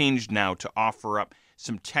completely changed now to offer up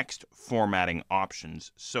some text formatting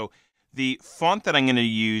options. So the font that I'm going to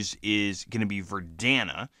use is going to be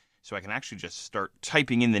Verdana. So I can actually just start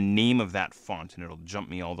typing in the name of that font and it'll jump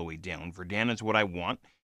me all the way down. Verdana is what I want.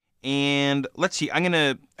 And let's see, I'm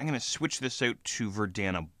gonna switch this out to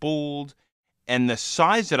Verdana Bold. And the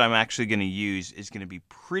size that I'm actually going to use is going to be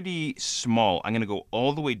pretty small. I'm going to go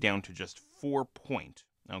all the way down to just 4 point.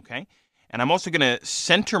 Okay. And I'm also going to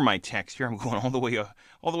center my text here. I'm going all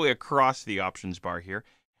the way across the options bar here.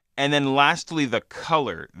 And then lastly, the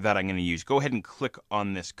color that I'm going to use. Go ahead and click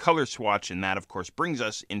on this color swatch, and that, of course, brings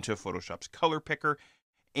us into Photoshop's color picker.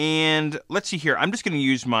 And let's see here. I'm just going to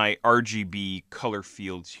use my RGB color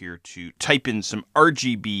fields here to type in some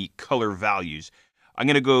RGB color values. I'm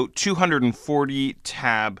going to go 240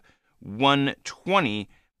 tab 120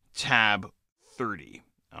 tab 30.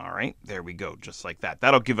 All right, there we go, just like that.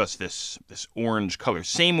 That'll give us this orange color,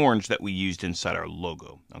 same orange that we used inside our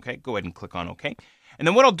logo. Okay, go ahead and click on OK. And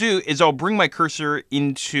then what I'll do is I'll bring my cursor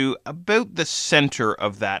into about the center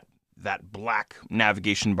of that black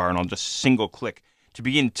navigation bar, and I'll just single click to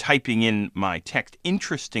begin typing in my text.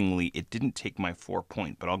 Interestingly, it didn't take my 4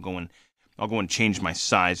 point, but I'll go and change my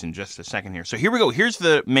size in just a second here. So here we go. Here's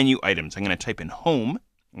the menu items. I'm going to type in Home.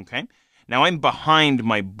 Okay. Now I'm behind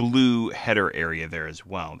my blue header area there as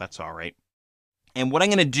well. That's all right. And what I'm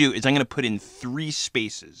going to do is I'm going to put in 3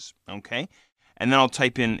 spaces. Okay. And then I'll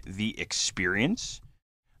type in the experience.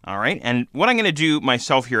 All right. And what I'm going to do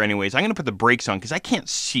myself here anyways, I'm going to put the brakes on because I can't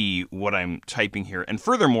see what I'm typing here. And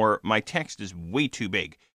furthermore, my text is way too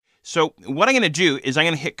big. So what I'm going to do is I'm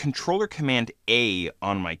going to hit Control or Command A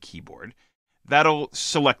on my keyboard. That'll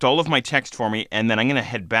select all of my text for me, and then I'm going to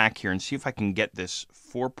head back here and see if I can get this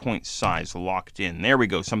 4 point size locked in. There we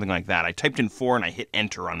go, something like that. I typed in 4 and I hit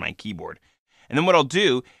Enter on my keyboard. And then what I'll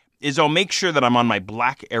do is I'll make sure that I'm on my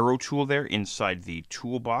black arrow tool there inside the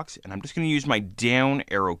toolbox, and I'm just going to use my down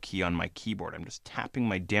arrow key on my keyboard. I'm just tapping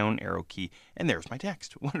my down arrow key, and there's my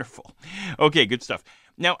text. Wonderful. Okay, good stuff.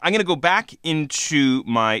 Now, I'm going to go back into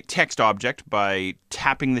my text object by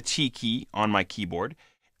tapping the T key on my keyboard,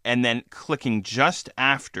 and then clicking just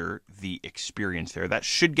after the experience there. That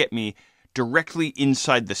should get me directly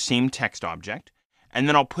inside the same text object. and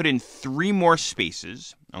then I'll put in 3 more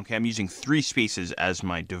spaces. Okay, I'm using 3 spaces as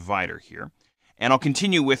my divider here. And I'll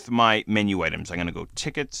continue with my menu items. I'm going to go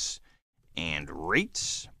tickets and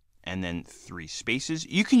rates, and then 3 spaces.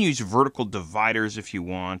 You can use vertical dividers if you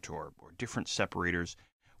want, or different separators,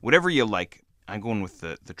 whatever you like. I'm going with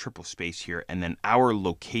the triple space here, and then our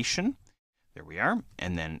location. There we are.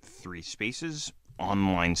 And then 3 spaces.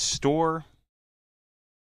 Online store.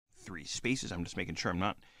 3 spaces. I'm just making sure I'm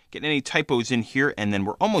not getting any typos in here. And then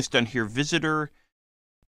we're almost done here. Visitor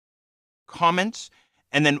comments.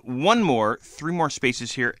 And then 1 more, 3 more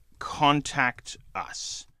spaces here. Contact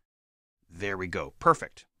us. There we go.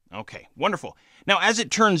 Perfect. Okay, wonderful. Now, as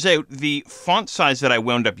it turns out, the font size that I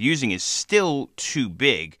wound up using is still too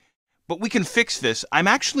big, but we can fix this. I'm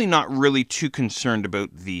actually not really too concerned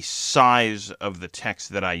about the size of the text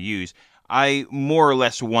that I use. I more or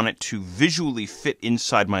less want it to visually fit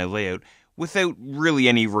inside my layout without really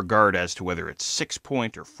any regard as to whether it's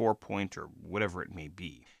 6-point or 4-point or whatever it may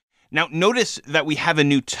be. Now, notice that we have a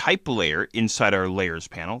new type layer inside our layers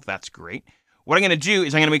panel. That's great. What I'm going to do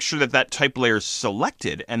is I'm going to make sure that that type layer is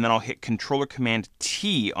selected, and then I'll hit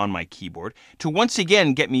Control-Command-T on my keyboard to once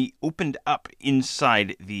again get me opened up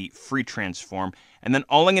inside the free transform. And then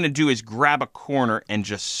all I'm going to do is grab a corner and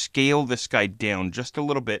just scale this guy down just a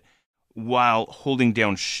little bit while holding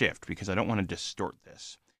down Shift, because I don't want to distort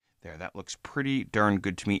this. There, that looks pretty darn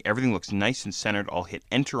good to me. Everything looks nice and centered. I'll hit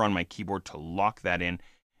Enter on my keyboard to lock that in,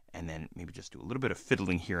 and then maybe just do a little bit of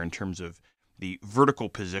fiddling here in terms of the vertical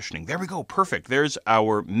positioning. There we go. Perfect. There's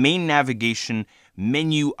our main navigation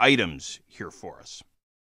menu items here for us.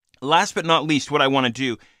 Last but not least, what I want to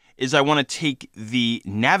do is I want to take the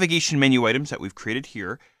navigation menu items that we've created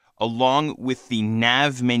here along with the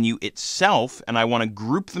nav menu itself, and I want to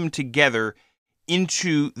group them together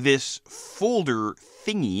into this folder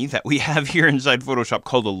thingy that we have here inside Photoshop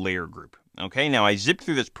called a layer group. Okay, now I zipped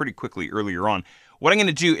through this pretty quickly earlier on. What I'm going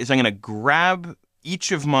to do is I'm going to grab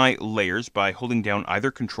each of my layers by holding down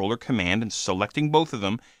either Control or Command and selecting both of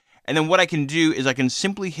them. And then what I can do is I can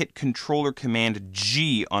simply hit Control or Command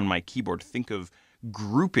G on my keyboard. Think of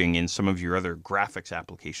grouping in some of your other graphics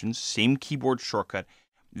applications. Same keyboard shortcut.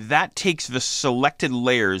 That takes the selected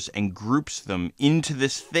layers and groups them into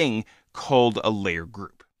this thing called a layer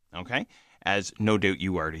group. Okay? As no doubt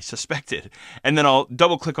you already suspected. And then I'll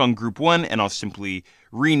double click on group 1 and I'll simply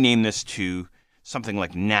rename this to something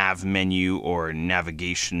like nav menu or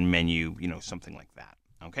navigation menu, you know, something like that.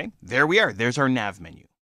 Okay, there we are. There's our nav menu.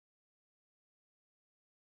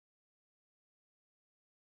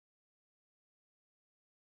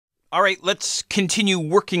 All right, let's continue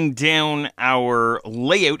working down our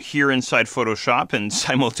layout here inside Photoshop and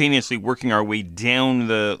simultaneously working our way down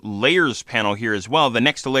the layers panel here as well. The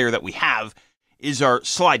next layer that we have is our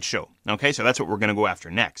slideshow. Okay, so that's what we're going to go after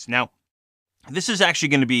next. Now, this is actually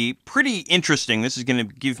going to be pretty interesting. This is going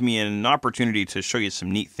to give me an opportunity to show you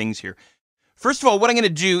some neat things here. First of all, what I'm going to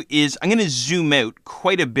do is I'm going to zoom out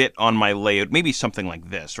quite a bit on my layout, maybe something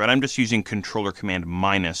like this, right? I'm just using Control or Command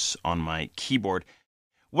minus on my keyboard.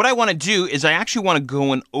 What I want to do is I actually want to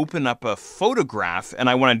go and open up a photograph,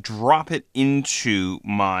 and I want to drop it into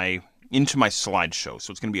my slideshow.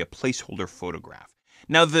 So it's going to be a placeholder photograph.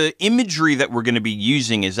 Now, the imagery that we're going to be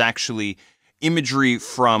using is actually imagery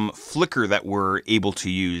from Flickr that we're able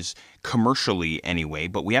to use commercially anyway,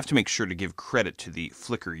 but we have to make sure to give credit to the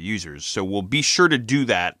Flickr users. So we'll be sure to do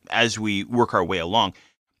that as we work our way along.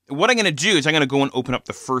 What I'm going to do is I'm going to go and open up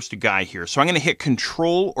the first guy here. So I'm going to hit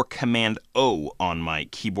Control or Command O on my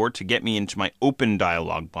keyboard to get me into my open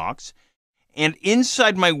dialog box. And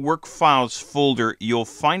inside my work files folder, you'll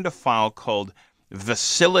find a file called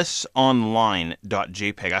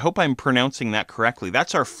vasilisonline.jpg. I hope I'm pronouncing that correctly.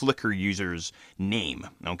 That's our Flickr user's name.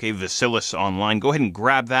 Okay, Vasilis Online. Go ahead and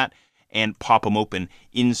grab that and pop them open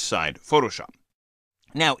inside Photoshop.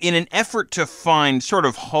 Now, in an effort to find sort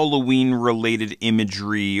of Halloween-related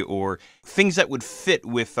imagery or things that would fit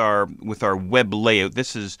with our web layout,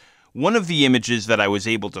 this is one of the images that I was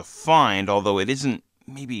able to find, although it isn't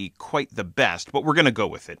maybe quite the best, but we're going to go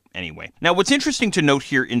with it anyway. Now, what's interesting to note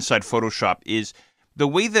here inside Photoshop is the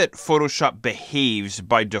way that Photoshop behaves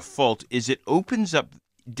by default is it opens up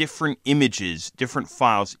different images, different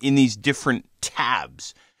files in these different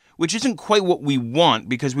tabs, which isn't quite what we want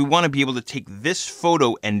because we want to be able to take this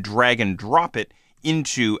photo and drag and drop it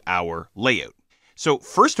into our layout. So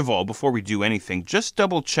first of all, before we do anything, just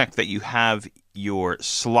double check that you have your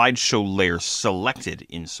slideshow layer selected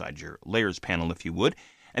inside your layers panel if you would.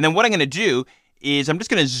 And then what I'm going to do is I'm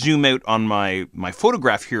just going to zoom out on my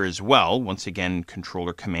photograph here as well. Once again, Control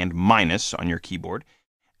or Command minus on your keyboard.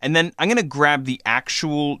 And then I'm going to grab the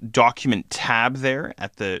actual document tab there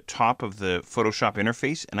at the top of the Photoshop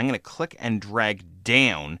interface, and I'm going to click and drag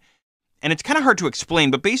down. And it's kind of hard to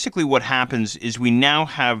explain, but basically what happens is we now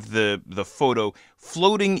have the photo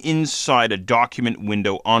floating inside a document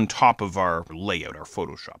window on top of our layout, our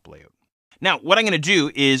Photoshop layout. Now, what I'm going to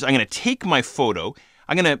do is I'm going to take my photo,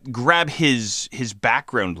 I'm going to grab his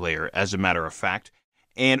background layer, as a matter of fact,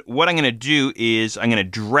 and what I'm going to do is I'm going to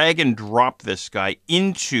drag and drop this guy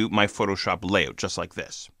into my Photoshop layout, just like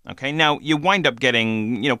this. Okay, now you wind up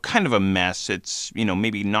getting, kind of a mess. It's,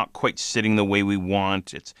 maybe not quite sitting the way we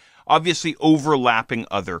want. It's obviously overlapping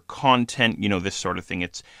other content, this sort of thing.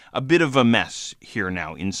 It's a bit of a mess here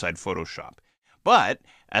now inside Photoshop. But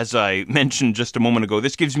as I mentioned just a moment ago,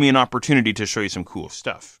 this gives me an opportunity to show you some cool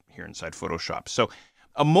stuff here inside Photoshop. So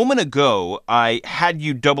a moment ago, I had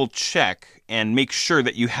you double check and make sure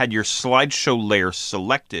that you had your slideshow layer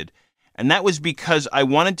selected. And that was because I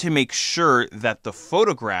wanted to make sure that the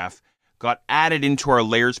photograph got added into our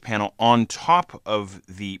layers panel on top of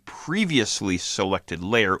the previously selected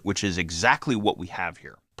layer, which is exactly what we have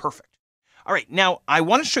here. Perfect. All right, now I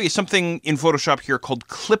want to show you something in Photoshop here called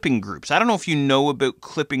clipping groups. I don't know if you know about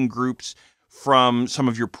clipping groups from some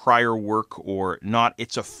of your prior work or not.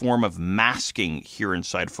 It's a form of masking here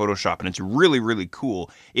inside Photoshop, and it's really, really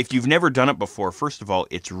cool. If you've never done it before, first of all,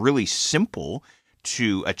 it's really simple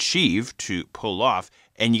to achieve, to pull off,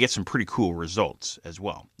 and you get some pretty cool results as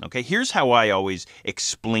well. Okay, here's how I always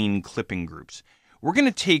explain clipping groups. We're going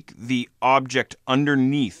to take the object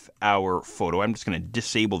underneath our photo. I'm just going to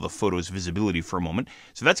disable the photo's visibility for a moment.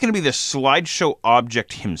 So that's going to be the slideshow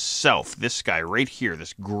object himself, this guy right here,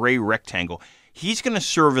 this gray rectangle. He's going to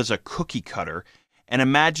serve as a cookie cutter. And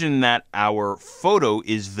imagine that our photo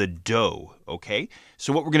is the dough, okay?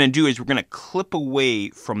 So what we're going to do is we're going to clip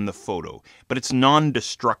away from the photo, but it's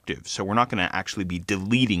non-destructive. So we're not going to actually be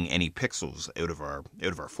deleting any pixels out of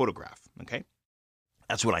our photograph, okay?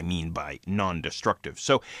 That's what I mean by non-destructive.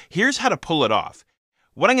 So here's how to pull it off.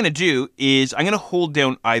 What I'm going to do is I'm going to hold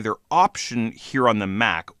down either Option here on the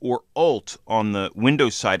Mac or Alt on the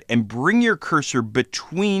Windows side and bring your cursor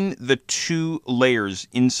between the two layers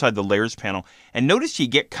inside the layers panel. And notice you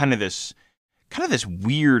get kind of this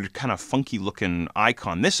weird, kind of funky looking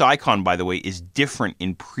icon. This icon, by the way, is different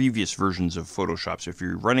in previous versions of Photoshop. So if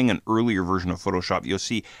you're running an earlier version of Photoshop, you'll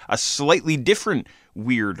see a slightly different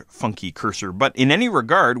weird, funky cursor. But in any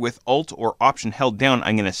regard, with Alt or Option held down,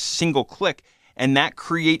 I'm going to single click, and that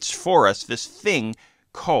creates for us this thing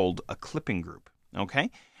called a clipping group. Okay?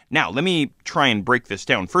 Now, let me try and break this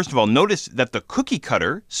down. First of all, notice that the cookie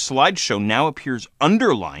cutter slideshow now appears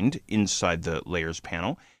underlined inside the layers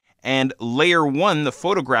panel. And layer 1, the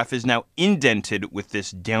photograph, is now indented with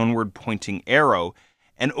this downward pointing arrow.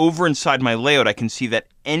 And over inside my layout, I can see that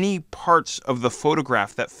any parts of the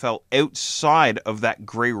photograph that fell outside of that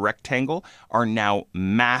gray rectangle are now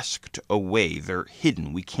masked away. They're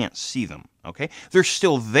hidden. We can't see them, okay? They're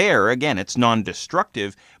still there. Again, it's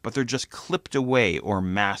non-destructive, but they're just clipped away or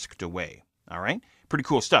masked away, all right? Pretty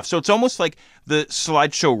cool stuff. So it's almost like the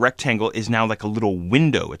slideshow rectangle is now like a little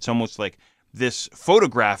window. It's almost like this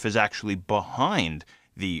photograph is actually behind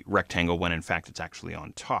the rectangle when in fact it's actually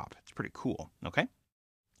on top. It's pretty cool, okay?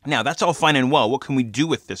 Now, that's all fine and well. What can we do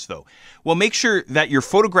with this, though? Well, make sure that your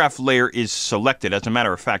photograph layer is selected. As a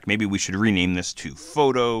matter of fact, maybe we should rename this to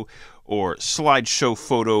Photo or Slideshow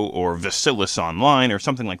Photo or Vasilis Online or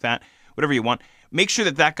something like that, whatever you want. Make sure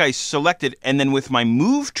that that guy's selected, and then with my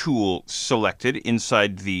Move tool selected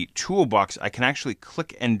inside the toolbox, I can actually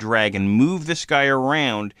click and drag and move this guy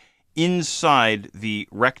around inside the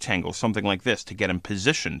rectangle, something like this, to get him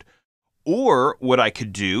positioned. Or what I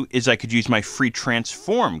could do is I could use my free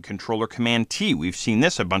transform, Controller Command T. We've seen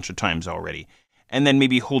this a bunch of times already. And then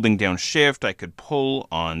maybe holding down Shift, I could pull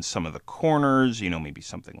on some of the corners, maybe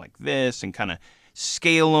something like this, and kind of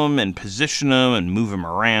scale them and position them and move them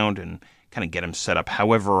around and kind of get them set up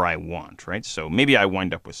however I want, right? So maybe I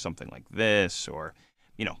wind up with something like this, or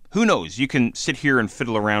who knows? You can sit here and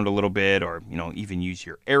fiddle around a little bit, or, even use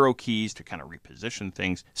your arrow keys to kind of reposition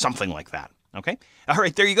things, something like that. Okay? All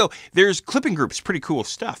right, there you go. There's clipping groups, pretty cool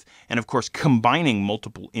stuff. And of course, combining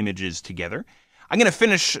multiple images together. I'm going to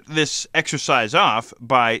finish this exercise off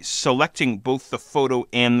by selecting both the photo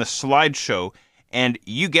and the slideshow. And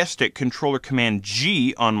you guessed it, Controller Command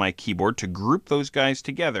G on my keyboard to group those guys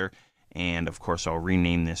together. And of course, I'll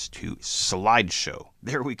rename this to Slideshow.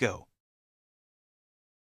 There we go.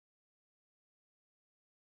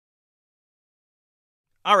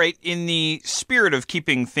 All right, in the spirit of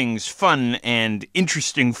keeping things fun and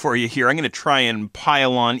interesting for you here, I'm going to try and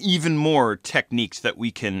pile on even more techniques that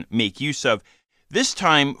we can make use of. This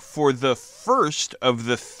time for the first of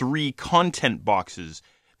the 3 content boxes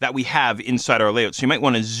that we have inside our layout. So you might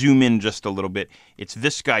want to zoom in just a little bit. It's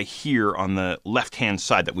this guy here on the left-hand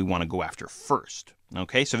side that we want to go after first.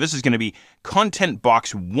 Okay, so this is going to be content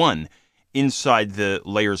box 1 inside the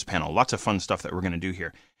layers panel. Lots of fun stuff that we're going to do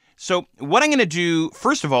here. So what I'm going to do,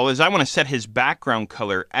 first of all, is I want to set his background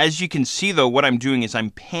color. As you can see, though, what I'm doing is I'm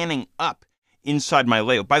panning up inside my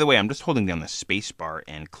layout. By the way, I'm just holding down the space bar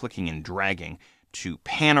and clicking and dragging to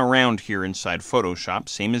pan around here inside Photoshop,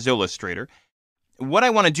 same as Illustrator. What I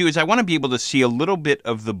want to do is I want to be able to see a little bit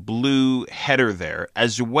of the blue header there,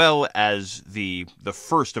 as well as the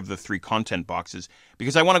first of the 3 content boxes,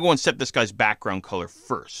 because I want to go and set this guy's background color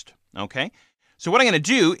first. Okay? So what I'm going to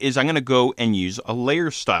do is I'm going to go and use a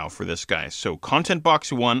layer style for this guy. So content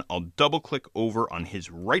box 1, I'll double click over on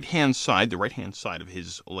his right-hand side, the right-hand side of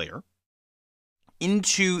his layer,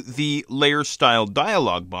 into the layer style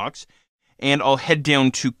dialog box, and I'll head down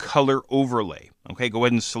to color overlay. Okay, go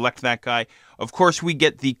ahead and select that guy. Of course, we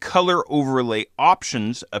get the color overlay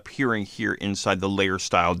options appearing here inside the layer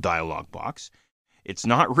style dialog box. It's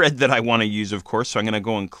not red that I want to use, of course, so I'm going to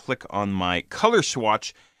go and click on my color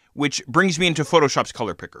swatch, which brings me into Photoshop's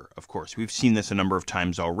color picker, of course. We've seen this a number of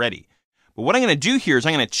times already. But what I'm going to do here is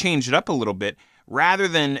I'm going to change it up a little bit. Rather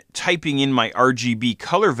than typing in my RGB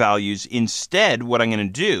color values, instead what I'm going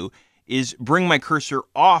to do is bring my cursor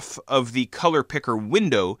off of the color picker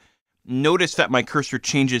window. Notice that my cursor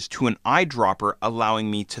changes to an eyedropper,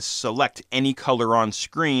 allowing me to select any color on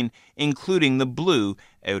screen, including the blue,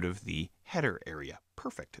 out of the header area.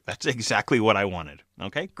 Perfect. That's exactly what I wanted.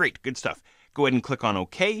 Okay, great, good stuff. Go ahead and click on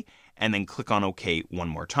OK, and then click on OK one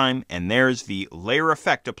more time, and there's the layer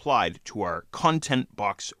effect applied to our content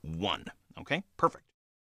box 1. Okay, perfect.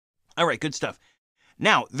 All right, good stuff.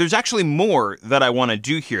 Now, there's actually more that I want to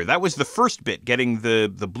do here. That was the first bit, getting the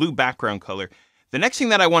blue background color. The next thing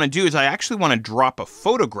that I want to do is I actually want to drop a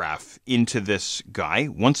photograph into this guy,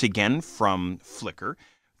 once again from Flickr.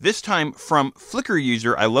 This time from Flickr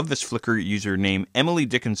user, I love this Flickr user name, Emily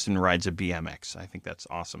Dickinson Rides a BMX. I think that's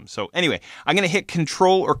awesome. So anyway, I'm going to hit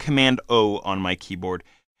Control or Command O on my keyboard,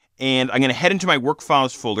 and I'm going to head into my work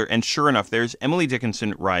files folder, and sure enough, there's Emily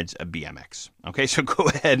Dickinson Rides a BMX. Okay, so go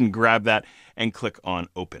ahead and grab that and click on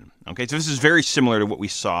Open. Okay, so this is very similar to what we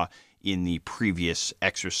saw in the previous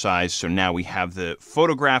exercise. So now we have the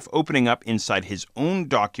photograph opening up inside his own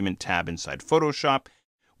document tab inside Photoshop.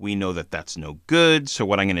 We know that that's no good. So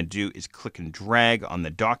what I'm going to do is click and drag on the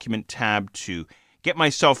document tab to get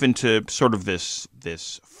myself into sort of this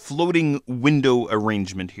floating window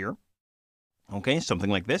arrangement here. Okay, something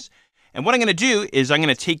like this. And what I'm going to do is I'm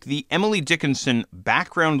going to take the Emily Dickinson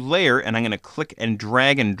background layer, and I'm going to click and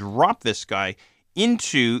drag and drop this guy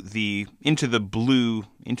into the blue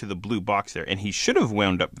box there. And he should have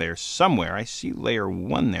wound up there somewhere. I see layer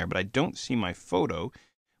 1 there, but I don't see my photo.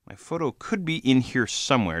 My photo could be in here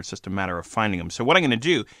somewhere. It's just a matter of finding him. So what I'm going to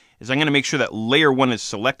do is I'm going to make sure that layer 1 is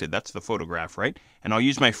selected. That's the photograph, right? And I'll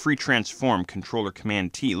use my free transform, Control or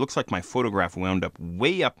Command T. It looks like my photograph wound up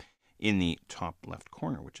way up in the top left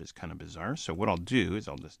corner, which is kind of bizarre. So what I'll do is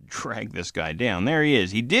I'll just drag this guy down. There he is.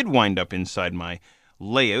 He did wind up inside my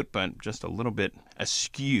layout, but just a little bit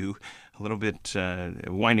askew, a little bit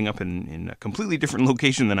winding up in a completely different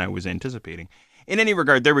location than I was anticipating. In any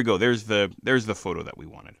regard, there we go. There's the photo that we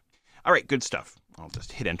wanted. All right, good stuff. I'll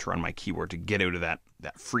just hit enter on my keyboard to get out of that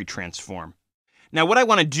free transform. Now, what I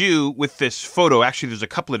want to do with this photo, actually, there's a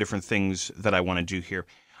couple of different things that I want to do here.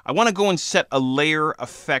 I want to go and set a layer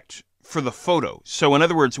effect for the photo. So in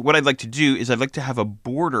other words, what I'd like to do is I'd like to have a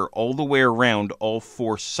border all the way around all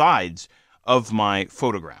 4 sides of my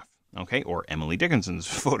photograph, okay? Or Emily Dickinson's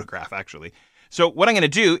photograph, actually. So what I'm going to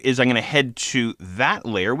do is I'm going to head to that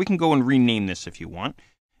layer. We can go and rename this if you want.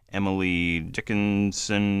 Emily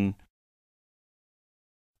Dickinson.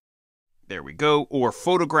 There we go. Or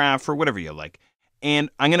photograph, or whatever you like.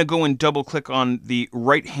 And I'm going to go and double click on the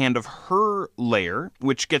right hand of her layer,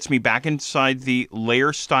 which gets me back inside the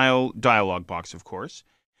layer style dialog box, of course.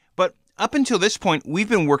 But up until this point, we've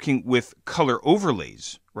been working with color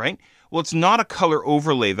overlays, right? Well, it's not a color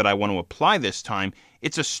overlay that I want to apply this time.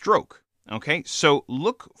 It's a stroke, okay? So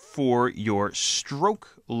look for your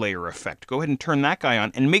stroke layer effect. Go ahead and turn that guy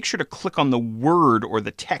on, and make sure to click on the word or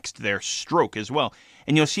the text there, stroke, as well.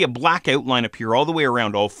 And you'll see a black outline appear all the way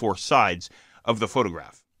around all 4 sides of the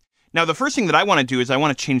photograph. Now, the first thing that I want to do is I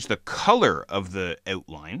want to change the color of the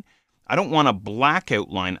outline. I don't want a black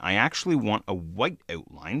outline. I actually want a white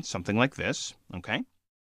outline, something like this, okay?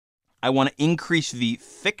 I want to increase the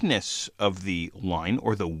thickness of the line,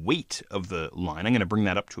 or the weight of the line. I'm going to bring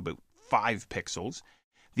that up to about 5 pixels.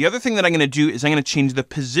 The other thing that I'm going to do is I'm going to change the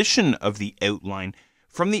position of the outline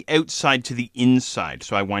from the outside to the inside.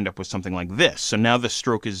 So I wind up with something like this. So now the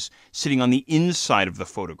stroke is sitting on the inside of the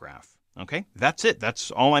photograph. Okay, that's it.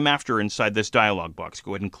 That's all I'm after inside this dialog box.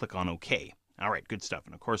 Go ahead and click on OK. All right, good stuff.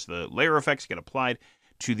 And of course, the layer effects get applied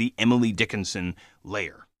to the Emily Dickinson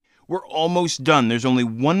layer. We're almost done. There's only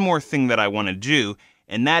one more thing that I want to do,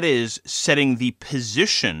 and that is setting the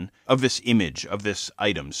position of this image, of this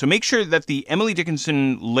item. So make sure that the Emily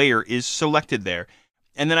Dickinson layer is selected there.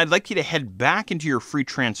 And then I'd like you to head back into your free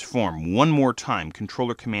transform one more time,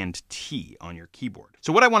 Controller-Command-T on your keyboard.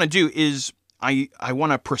 So what I want to do is I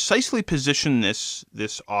want to precisely position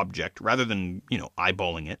this object rather than,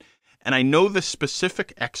 eyeballing it. And I know the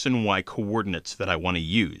specific X and Y coordinates that I want to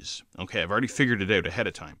use. Okay, I've already figured it out ahead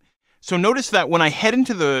of time. So notice that when I head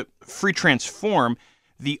into the free transform,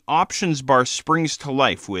 the options bar springs to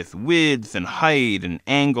life with width and height and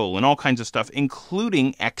angle and all kinds of stuff,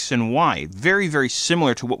 including X and Y. Very, very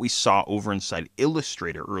similar to what we saw over inside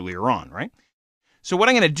Illustrator earlier on, right? So what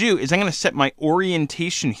I'm going to do is I'm going to set my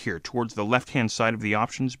orientation here towards the left-hand side of the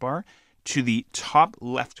options bar to the top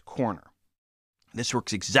left corner. This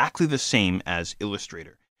works exactly the same as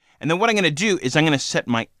Illustrator. And then what I'm going to do is I'm going to set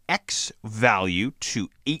my X value to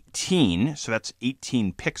 18. So that's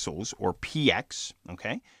 18 pixels, or PX,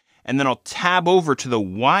 okay? And then I'll tab over to the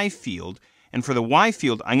Y field. And for the Y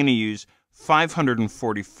field, I'm going to use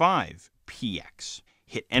 545 PX.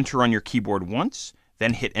 Hit Enter on your keyboard once,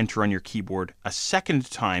 then hit Enter on your keyboard a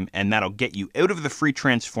second time, and that'll get you out of the free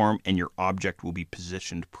transform, and your object will be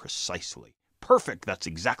positioned precisely. Perfect. That's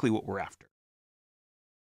exactly what we're after.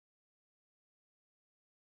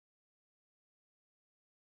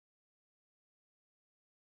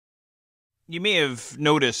 You may have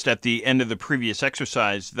noticed at the end of the previous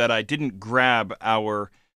exercise that I didn't grab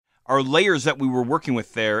our layers that we were working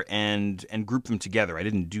with there and group them together. I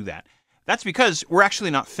didn't do that. That's because we're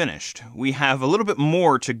actually not finished. We have a little bit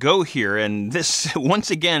more to go here, and this,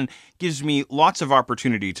 once again, gives me lots of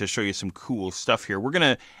opportunity to show you some cool stuff here. We're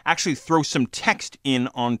going to actually throw some text in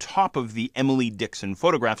on top of the Emily Dickinson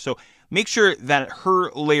photograph, so make sure that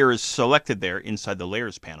her layer is selected there inside the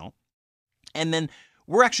Layers panel. And then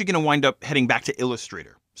we're actually going to wind up heading back to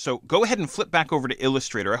Illustrator. So go ahead and flip back over to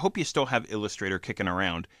Illustrator. I hope you still have Illustrator kicking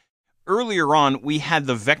around. Earlier on, we had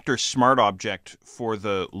the Vector Smart object for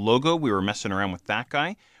the logo. We were messing around with that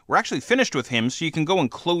guy. We're actually finished with him, so you can go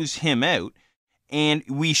and close him out. And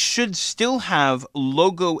we should still have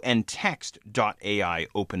logo and text.ai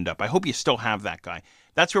opened up. I hope you still have that guy.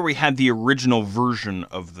 That's where we had the original version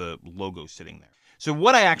of the logo sitting there. So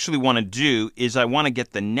what I actually want to do is I want to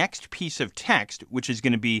get the next piece of text, which is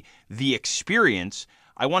going to be the experience.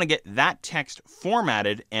 I want to get that text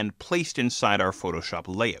formatted and placed inside our Photoshop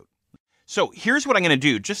layout. So here's what I'm going to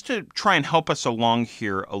do, just to try and help us along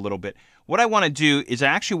here a little bit. What I want to do is I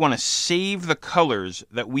actually want to save the colors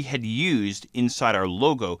that we had used inside our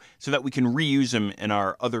logo so that we can reuse them in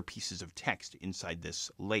our other pieces of text inside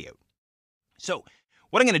this layout. So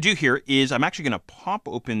what I'm going to do here is I'm actually going to pop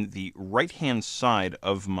open the right-hand side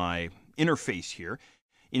of my interface here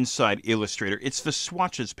inside Illustrator. It's the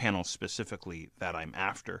swatches panel specifically that I'm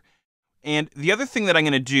after. And the other thing that I'm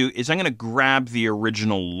going to do is I'm going to grab the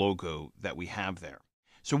original logo that we have there.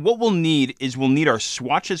 So what we'll need is we'll need our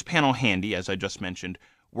swatches panel handy, as I just mentioned.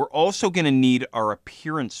 We're also going to need our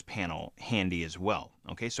appearance panel handy as well.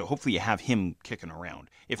 Okay, so hopefully you have him kicking around.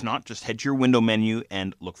 If not, just head to your window menu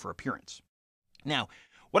and look for appearance. Now,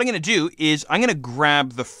 what I'm going to do is I'm going to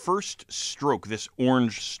grab the first stroke, this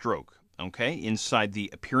orange stroke, okay, inside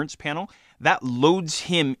the appearance panel. That loads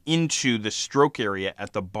him into the stroke area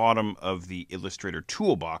at the bottom of the Illustrator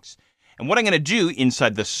toolbox. And what I'm going to do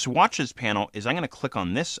inside the swatches panel is I'm going to click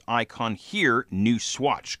on this icon here, New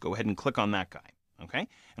Swatch. Go ahead and click on that guy, okay?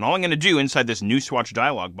 And all I'm going to do inside this New Swatch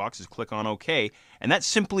dialog box is click on OK, and that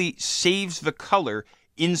simply saves the color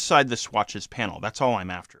inside the swatches panel. That's all I'm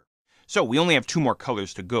after. So we only have two more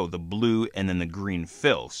colors to go, the blue and then the green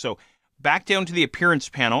fill. So back down to the appearance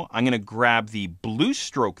panel, I'm going to grab the blue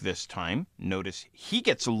stroke this time. Notice he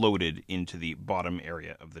gets loaded into the bottom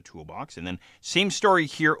area of the toolbox. And then same story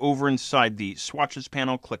here over inside the swatches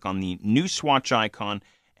panel. Click on the new swatch icon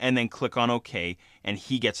and then click on OK. And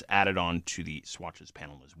he gets added on to the swatches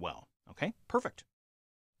panel as well. Okay, perfect.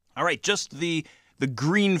 All right, just the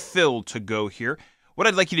green fill to go here. What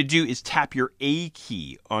I'd like you to do is tap your A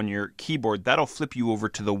key on your keyboard. That'll flip you over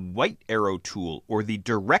to the white arrow tool or the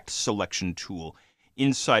direct selection tool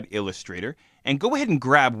inside Illustrator. And go ahead and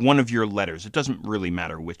grab one of your letters. It doesn't really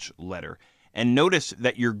matter which letter. And notice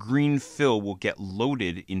that your green fill will get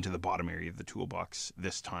loaded into the bottom area of the toolbox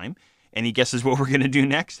this time. Any guesses what we're going to do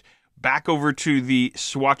next? back over to the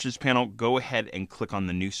swatches panel, go ahead and click on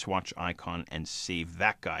the new swatch icon and save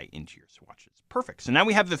that guy into your swatches. Perfect. So now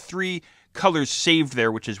we have the 3 colors saved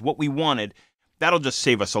there, which is what we wanted. That'll just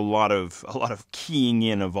save us a lot of keying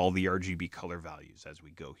in of all the RGB color values as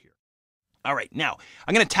we go here. All right, now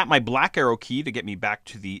I'm going to tap my black arrow key to get me back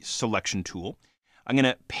to the selection tool. I'm going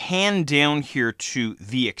to pan down here to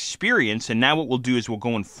the experience, and now what we'll do is we'll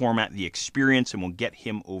go and format the experience, and we'll get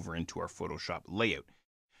him over into our Photoshop layout.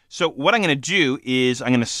 So what I'm going to do is I'm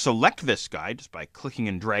going to select this guy just by clicking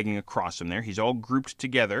and dragging across him there. He's all grouped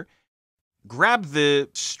together. Grab the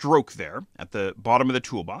stroke there at the bottom of the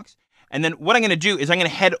toolbox. And then what I'm going to do is I'm going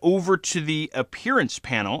to head over to the appearance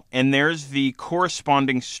panel, and there's the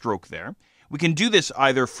corresponding stroke there. We can do this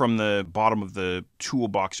either from the bottom of the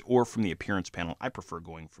toolbox or from the appearance panel. I prefer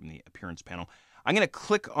going from the appearance panel. I'm going to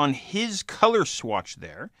click on his color swatch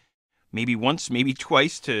there, maybe once, maybe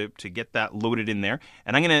twice to get that loaded in there.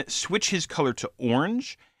 And I'm going to switch his color to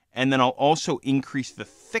orange, and then I'll also increase the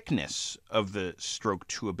thickness of the stroke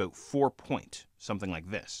to about 4 point, something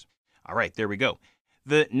like this. All right, there we go.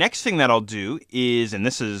 The next thing that I'll do is, and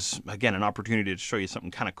this is, again, an opportunity to show you something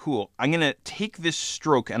kind of cool, I'm going to take this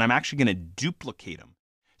stroke and I'm actually going to duplicate him.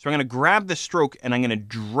 So I'm going to grab the stroke and I'm going to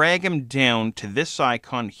drag him down to this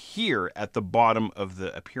icon here at the bottom of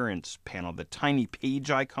the appearance panel, the tiny page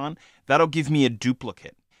icon. That'll give me a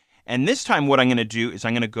duplicate. And this time what I'm going to do is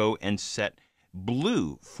I'm going to go and set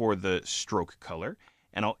blue for the stroke color,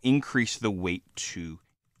 and I'll increase the weight to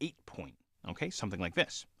 8 point. Okay, something like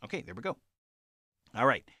this. Okay, there we go. All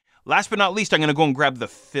right, last but not least, I'm going to go and grab the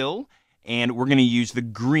fill, and we're going to use the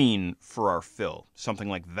green for our fill, something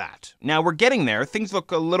like that. Now we're getting there. Things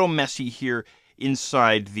look a little messy here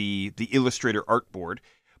inside the Illustrator artboard.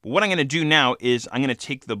 But what I'm going to do now is I'm going to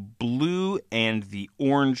take the blue and the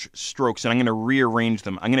orange strokes, and I'm going to rearrange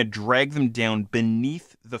them. I'm going to drag them down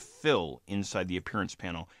beneath the fill inside the appearance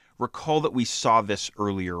panel. Recall that we saw this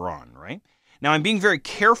earlier on, right? Now I'm being very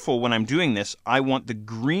careful when I'm doing this. I want the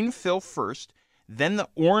green fill first, then the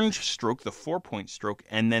orange stroke, the 4 point stroke,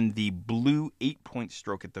 and then the blue 8 point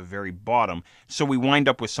stroke at the very bottom. So we wind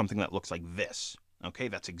up with something that looks like this. Okay,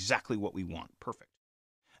 that's exactly what we want. Perfect.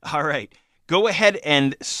 All right, go ahead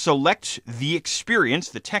and select the experience,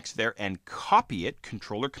 the text there, and copy it,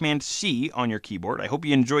 Control or Command C on your keyboard. I hope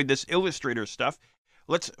you enjoyed this Illustrator stuff.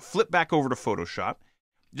 Let's flip back over to Photoshop.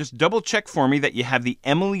 Just double check for me that you have the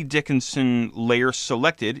Emily Dickinson layer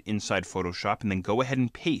selected inside Photoshop, and then go ahead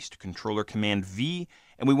and paste Control or Command V,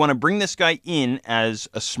 and we want to bring this guy in as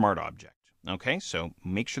a smart object. Okay, so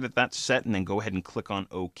make sure that that's set, and then go ahead and click on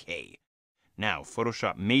OK. Now,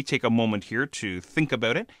 Photoshop may take a moment here to think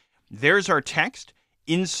about it. There's our text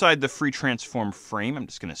inside the free transform frame. I'm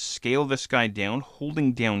just going to scale this guy down,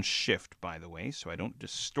 holding down Shift, by the way, so I don't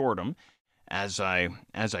distort him as I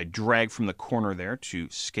drag from the corner there to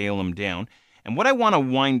scale them down. And what I want to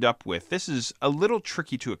wind up with, this is a little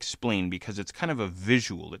tricky to explain because it's kind of a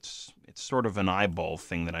visual. It's sort of an eyeball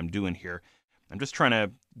thing that I'm doing here. I'm just trying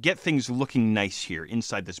to get things looking nice here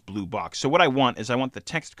inside this blue box. So what I want is I want the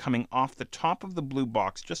text coming off the top of the blue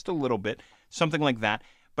box just a little bit, something like that.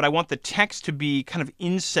 But I want the text to be kind of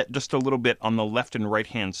inset just a little bit on the left and right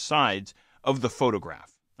hand sides of the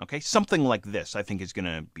photograph. Okay, something like this I think is going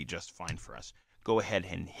to be just fine for us. Go ahead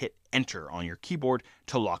and hit Enter on your keyboard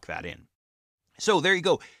to lock that in. So there you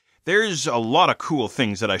go. There's a lot of cool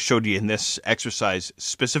things that I showed you in this exercise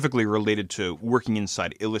specifically related to working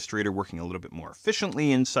inside Illustrator, working a little bit more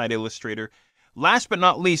efficiently inside Illustrator. Last but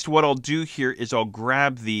not least, what I'll do here is I'll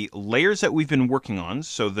grab the layers that we've been working on,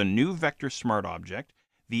 so the new Vector Smart Object,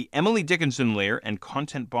 the Emily Dickinson layer, and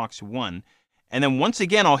Content Box 1, and then once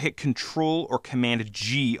again, I'll hit Control or Command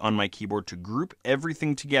G on my keyboard to group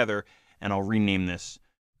everything together, and I'll rename this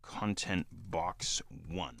Content Box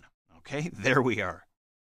 1. Okay, there we are.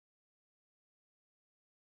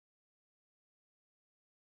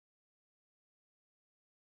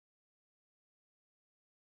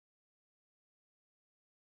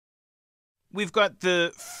 We've got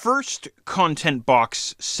the first content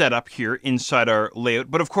box set up here inside our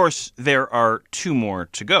layout, but of course there are 2 more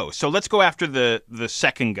to go. So let's go after the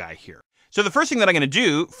second guy here. So the first thing that I'm going to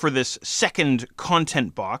do for this second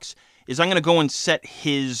content box is I'm going to go and set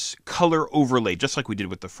his color overlay, just like we did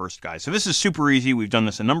with the first guy. So this is super easy. We've done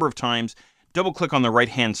this a number of times. Double click on the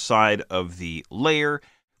right-hand side of the layer,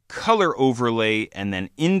 color overlay, and then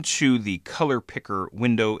into the color picker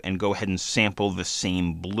window and go ahead and sample the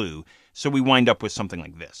same blue. So we wind up with something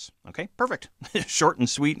like this. Okay, perfect. Short and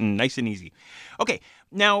sweet and nice and easy. Okay,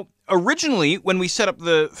 now originally when we set up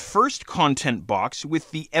the first content box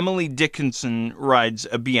with the Emily Dickinson Rides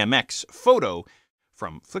a BMX photo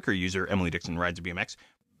from Flickr user Emily Dickinson Rides a BMX,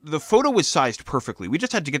 the photo was sized perfectly. We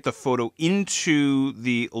just had to get the photo into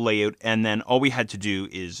the layout, and then all we had to do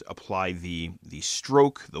is apply the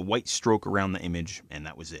stroke, the white stroke around the image, and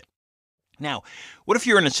that was it. Now, what if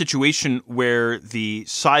you're in a situation where the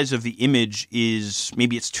size of the image is,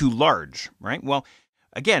 maybe it's too large, right? Well,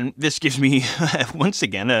 again, this gives me, once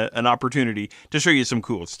again, an opportunity to show you some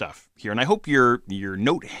cool stuff here. And I hope your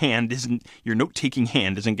note-taking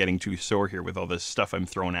hand isn't getting too sore here with all this stuff I'm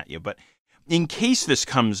throwing at you. But in case this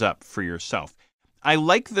comes up for yourself, I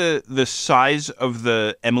like the size of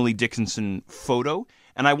the Emily Dickinson photo,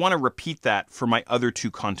 and I want to repeat that for my other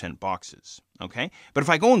two content boxes, okay? But if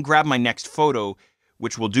I go and grab my next photo,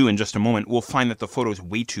 which we'll do in just a moment, we'll find that the photo is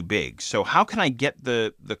way too big. So how can I get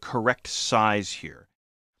the correct size here?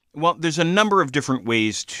 Well, there's a number of different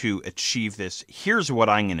ways to achieve this. Here's what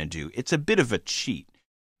I'm going to do. It's a bit of a cheat.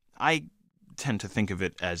 I tend to think of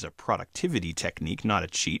it as a productivity technique, not a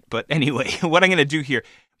cheat. But anyway, what I'm going to do here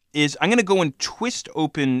is I'm going to go and twist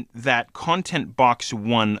open that Content Box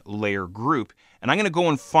 1 layer group, and I'm going to go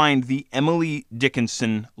and find the Emily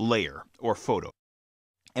Dickinson layer or photo.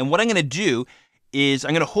 And what I'm going to do is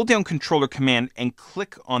I'm going to hold down Control or Command and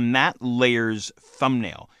click on that layer's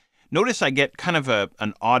thumbnail. Notice I get kind of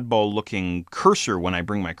an oddball looking cursor when I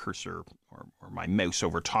bring my cursor or my mouse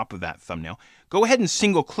over top of that thumbnail. Go ahead and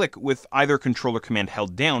single click with either Control or Command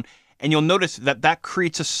held down, and you'll notice that that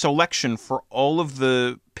creates a selection for all of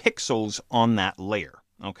the pixels on that layer,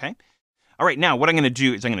 okay? All right, now what I'm going to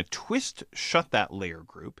do is I'm going to twist shut that layer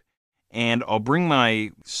group, and I'll bring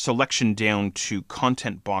my selection down to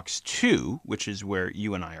Content Box 2, which is where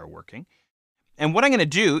you and I are working. And what I'm going to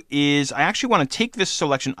do is I actually want to take this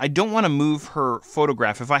selection. I don't want to move her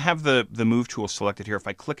photograph. If I have the Move tool selected here, if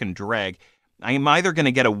I click and drag, I am either going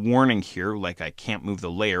to get a warning here, like I can't move the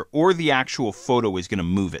layer, or the actual photo is going to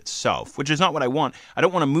move itself, which is not what I want. I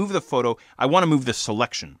don't want to move the photo. I want to move the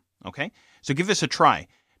selection, okay? So give this a try.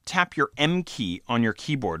 Tap your M key on your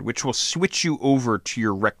keyboard, which will switch you over to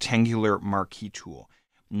your rectangular marquee tool.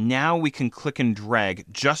 Now we can click and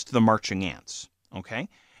drag just the marching ants, okay?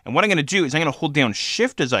 And what I'm going to do is I'm going to hold down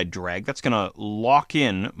Shift as I drag. That's going to lock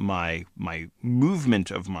in my movement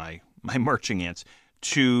of my marching ants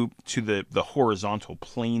to the horizontal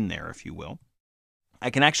plane there, if you will. I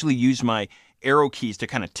can actually use my arrow keys to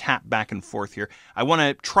kind of tap back and forth here. I want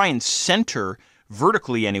to try and center,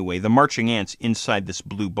 vertically anyway, the marching ants inside this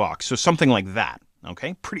blue box. So something like that,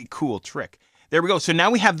 okay? Pretty cool trick. There we go. So now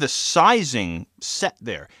we have the sizing set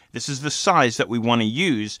there. This is the size that we want to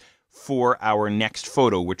use for our next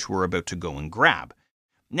photo, which we're about to go and grab.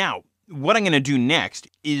 Now, what I'm going to do next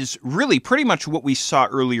is really pretty much what we saw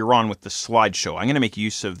earlier on with the slideshow. I'm going to make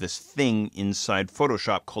use of this thing inside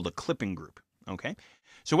Photoshop called a clipping group, okay?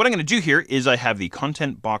 So what I'm going to do here is I have the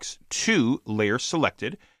Content Box 2 layer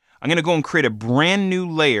selected. I'm going to go and create a brand new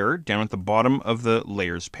layer down at the bottom of the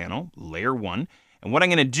Layers panel, Layer 1. And what I'm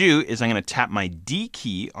going to do is I'm going to tap my D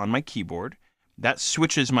key on my keyboard. That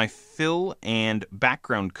switches my fill and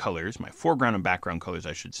background colors, my foreground and background colors,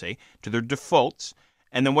 I should say, to their defaults.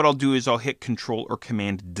 And then what I'll do is I'll hit Control or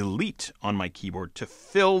Command Delete on my keyboard to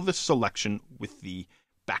fill the selection with the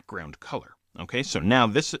background color. Okay, so now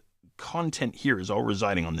this content here is all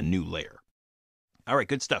residing on the new layer. All right,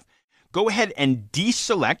 good stuff. Go ahead and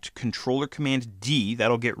deselect, Control or Command D.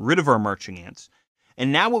 That'll get rid of our marching ants.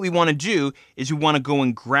 And now what we want to do is we want to go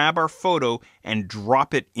and grab our photo and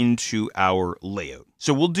drop it into our layout.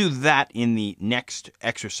 So we'll do that in the next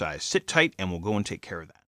exercise. Sit tight and we'll go and take care of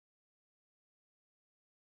that.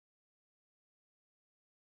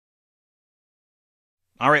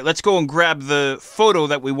 All right, let's go and grab the photo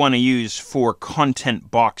that we want to use for Content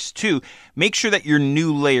Box 2. Make sure that your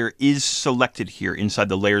new layer is selected here inside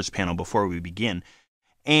the Layers panel before we begin.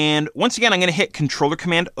 And once again, I'm going to hit Control or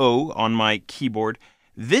Command O on my keyboard.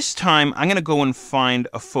 This time, I'm going to go and find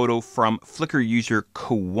a photo from Flickr user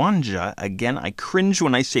Kawanja. Again, I cringe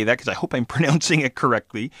when I say that because I hope I'm pronouncing it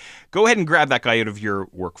correctly. Go ahead and grab that guy out of your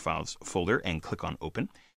Work Files folder and click on Open.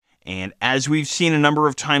 And as we've seen a number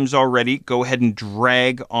of times already, go ahead and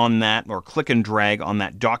drag on that, or click and drag on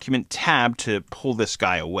that document tab to pull this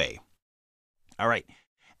guy away. All right.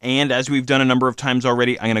 And as we've done a number of times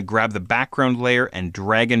already, I'm going to grab the background layer and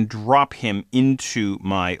drag and drop him into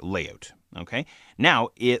my layout. Okay. Now,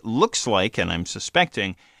 it looks like, and I'm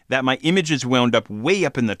suspecting, that my image is wound up way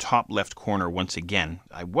up in the top left corner once again.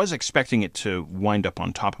 I was expecting it to wind up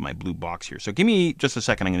on top of my blue box here. So give me just a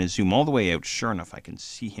second. I'm going to zoom all the way out. Sure enough, I can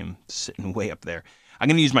see him sitting way up there. I'm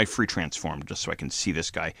going to use my free transform just so I can see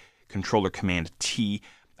this guy. Control or Command T.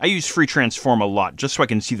 I use free transform a lot just so I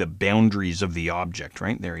can see the boundaries of the object,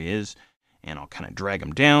 right? There he is. And I'll kind of drag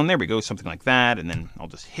them down. There we go, something like that. And then I'll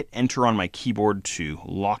just hit enter on my keyboard to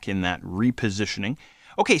lock in that repositioning.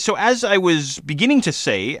 Okay, so as I was beginning to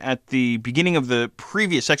say at the beginning of the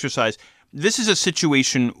previous exercise, this is a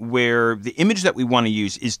situation where the image that we want to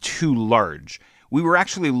use is too large. We were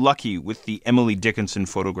actually lucky with the Emily Dickinson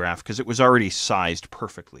photograph because it was already sized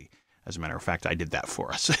perfectly. As a matter of fact, I did that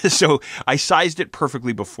for us. So I sized it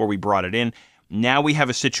perfectly before we brought it in. Now we have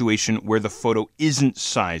a situation where the photo isn't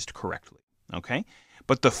sized correctly. Okay,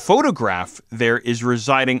 but the photograph there is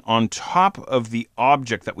residing on top of the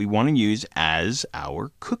object that we want to use as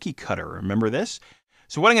our cookie cutter. Remember this?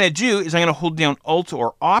 So what I'm going to do is I'm going to hold down Alt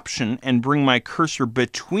or Option and bring my cursor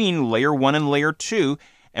between layer 1 and layer 2.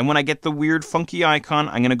 And when I get the weird funky icon,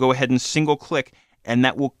 I'm going to go ahead and single click, and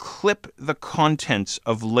that will clip the contents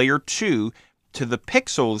of layer 2 to the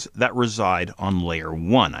pixels that reside on layer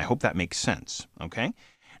 1. I hope that makes sense. Okay.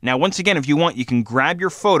 Now, once again, if you want, you can grab your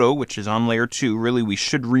photo, which is on layer 2. Really, we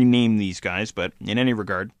should rename these guys, but in any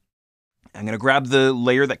regard, I'm going to grab the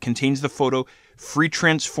layer that contains the photo, free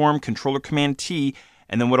transform, Control or Command T,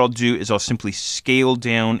 and then what I'll do is I'll simply scale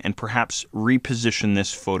down and perhaps reposition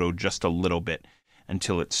this photo just a little bit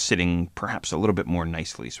until it's sitting perhaps a little bit more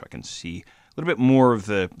nicely so I can see a little bit more of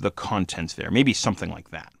the contents there. Maybe something like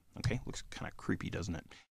that. Okay, looks kind of creepy, doesn't it?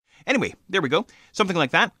 Anyway, there we go. Something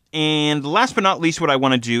like that. And last but not least, what I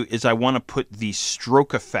want to do is I want to put the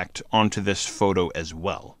stroke effect onto this photo as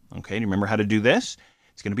well. Okay, do you remember how to do this?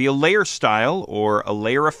 It's going to be a layer style or a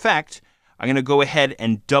layer effect. I'm going to go ahead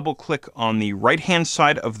and double click on the right-hand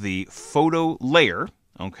side of the photo layer.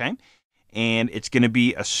 Okay, and it's going to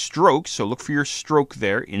be a stroke. So look for your stroke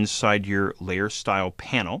there inside your layer style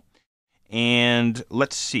panel. And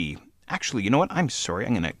let's see. Actually, you know what? I'm sorry.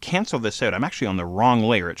 I'm going to cancel this out. I'm actually on the wrong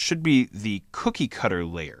layer. It should be the cookie cutter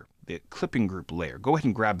layer, the clipping group layer. Go ahead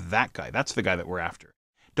and grab that guy. That's the guy that we're after.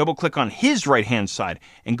 Double click on his right-hand side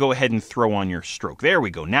and go ahead and throw on your stroke. There we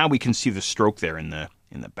go. Now we can see the stroke there in the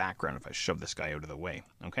background if I shove this guy out of the way.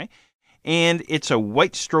 Okay. And it's a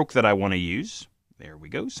white stroke that I want to use. There we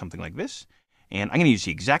go. Something like this. And I'm going to use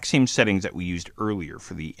the exact same settings that we used earlier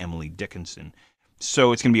for the Emily Dickinson.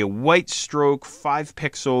 So it's going to be a white stroke, 5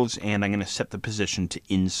 pixels, and I'm going to set the position to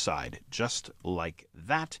inside, just like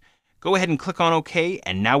that. Go ahead and click on OK,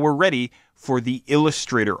 and now we're ready for the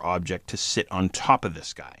Illustrator object to sit on top of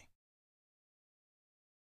this guy.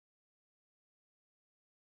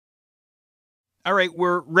 All right,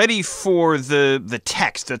 we're ready for the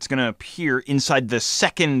text that's going to appear inside the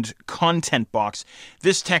second content box.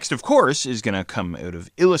 This text, of course, is going to come out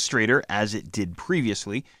of Illustrator as it did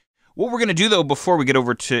previously. What we're going to do, though, before we get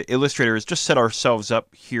over to Illustrator is just set ourselves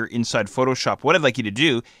up here inside Photoshop. What I'd like you to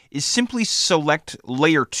do is simply select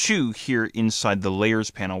Layer 2 here inside the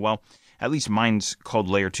Layers panel. Well, at least mine's called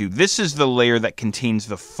Layer 2. This is the layer that contains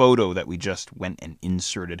the photo that we just went and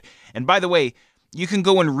inserted. And by the way, you can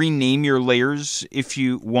go and rename your layers if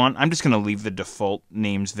you want. I'm just going to leave the default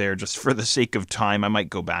names there just for the sake of time. I might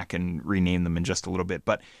go back and rename them in just a little bit.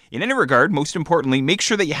 But in any regard, most importantly, make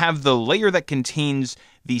sure that you have the layer that contains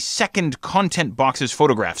the second content box's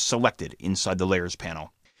photograph selected inside the Layers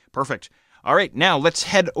panel. Perfect. All right, now let's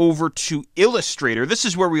head over to Illustrator. This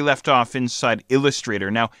is where we left off inside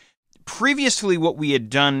Illustrator. Now, previously, what we had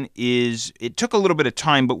done is, it took a little bit of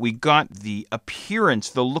time, but we got the appearance,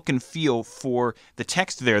 the look and feel for the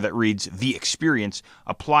text there that reads "The Experience"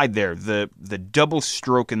 applied there, the double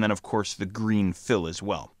stroke, and then, of course, the green fill as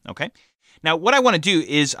well. Okay? Now, what I want to do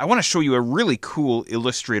is I want to show you a really cool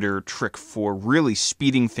Illustrator trick for really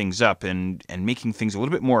speeding things up and making things a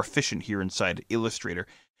little bit more efficient here inside Illustrator.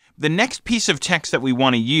 The next piece of text that we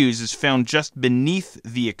want to use is found just beneath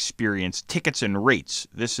the experience, tickets and rates.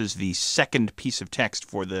 This is the second piece of text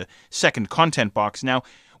for the second content box. Now,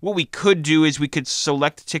 what we could do is we could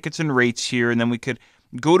select tickets and rates here, and then we could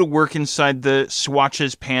go to work inside the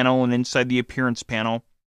swatches panel and inside the appearance panel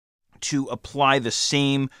to apply the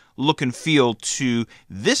same look and feel to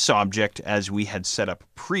this object as we had set up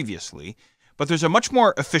previously. But there's a much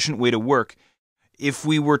more efficient way to work if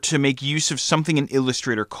we were to make use of something in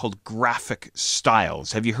Illustrator called graphic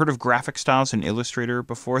styles. Have you heard of graphic styles in Illustrator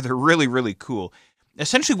before? They're really, really cool.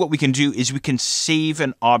 Essentially what we can do is we can save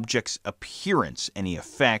an object's appearance, any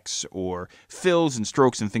effects or fills and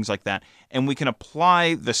strokes and things like that, and we can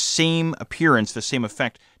apply the same appearance, the same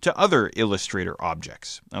effect to other Illustrator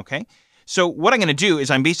objects, okay? So what I'm going to do is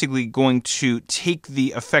I'm basically going to take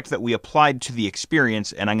the effect that we applied to the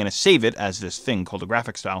experience and I'm going to save it as this thing called a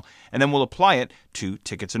graphic style, and then we'll apply it to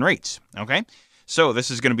tickets and rates, okay? So this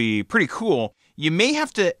is going to be pretty cool. You may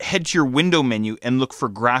have to head to your window menu and look for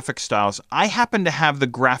graphic styles. I happen to have the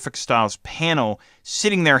graphic styles panel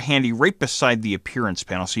sitting there handy right beside the appearance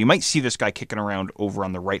panel. So you might see this guy kicking around over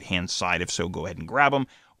on the right-hand side. If so, go ahead and grab him.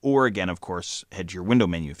 Or again, of course, head to your window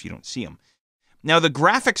menu if you don't see him. Now, the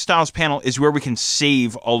graphic styles panel is where we can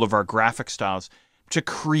save all of our graphic styles. To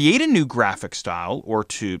create a new graphic style or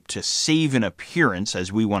to save an appearance,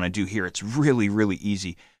 as we want to do here, it's really, really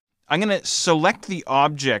easy. I'm going to select the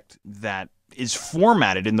object that is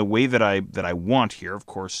formatted in the way that I want here, of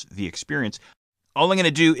course, the experience. All I'm going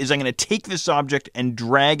to do is I'm going to take this object and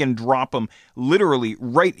drag and drop them literally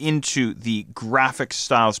right into the graphic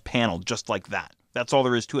styles panel, just like that. That's all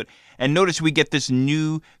there is to it. And notice we get this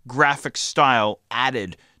new graphic style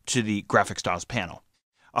added to the graphic styles panel.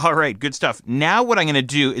 All right, good stuff. Now what I'm going to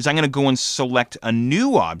do is I'm going to go and select a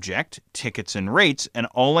new object, tickets and rates, and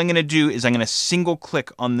all I'm going to do is I'm going to single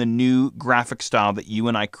click on the new graphic style that you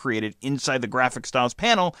and I created inside the graphic styles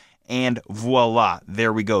panel, and voila,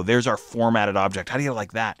 there we go. There's our formatted object. How do you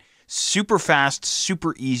like that? Super fast,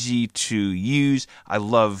 super easy to use. I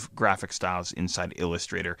love graphic styles inside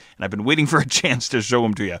Illustrator, and I've been waiting for a chance to show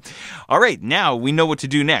them to you. All right, now we know what to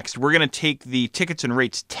do next. We're going to take the tickets and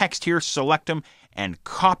rates text here, select them, and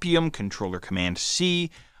copy them, Control-Command-C.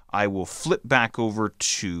 I will flip back over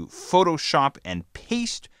to Photoshop and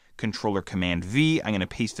paste, Control-Command-V. I'm going to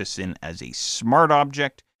paste this in as a smart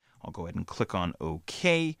object. I'll go ahead and click on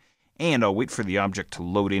OK, and I'll wait for the object to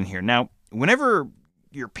load in here. Now, whenever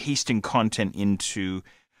you're pasting content into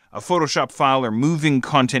a Photoshop file or moving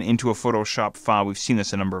content into a Photoshop file, we've seen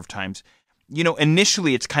this a number of times, you know,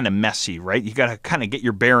 initially it's kind of messy, right? You got to kind of get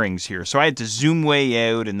your bearings here. So I had to zoom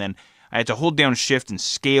way out, and then I had to hold down Shift and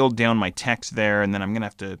scale down my text there, and then I'm going to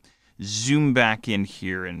have to zoom back in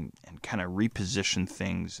here and kind of reposition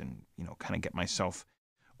things and, you know, kind of get myself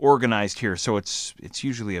organized here. So it's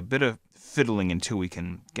usually a bit of fiddling until we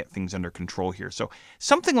can get things under control here. So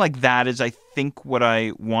something like that is, I think, what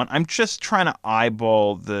I want. I'm just trying to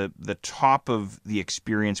eyeball the top of the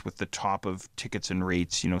experience with the top of tickets and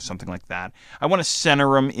rates, you know, something like that. I want to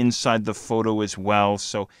center them inside the photo as well.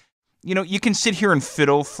 So, you know, you can sit here and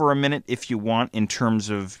fiddle for a minute if you want in terms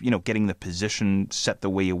of, you know, getting the position set the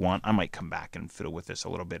way you want. I might come back and fiddle with this a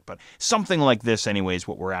little bit, but something like this anyway is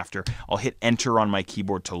what we're after. I'll hit Enter on my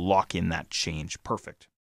keyboard to lock in that change. Perfect.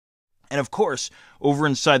 And of course, over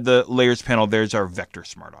inside the Layers panel, there's our Vector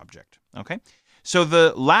Smart object. Okay? So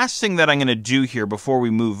the last thing that I'm going to do here before we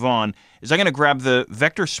move on is I'm going to grab the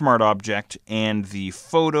Vector Smart object and the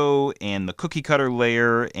photo and the cookie cutter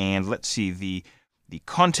layer and let's see, the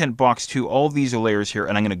content box too. All these are layers here,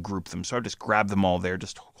 and I'm going to group them. So I'll just grab them all there,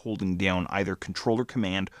 just holding down either Control or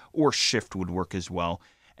Command, or Shift would work as well.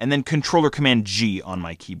 And then Control or Command G on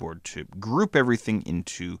my keyboard to group everything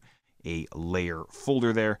into a layer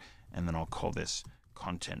folder there. And then I'll call this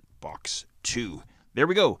Content Box 2. There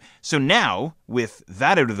we go. So now, with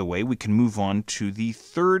that out of the way, we can move on to the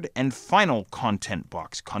third and final content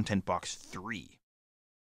box, Content Box 3.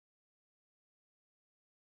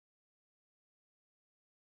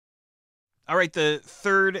 All right, the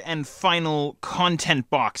third and final content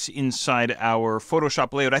box inside our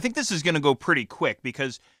Photoshop layout. I think this is going to go pretty quick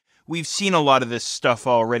because we've seen a lot of this stuff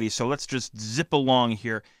already, so let's just zip along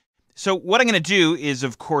here. So what I'm going to do is,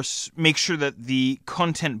 of course, make sure that the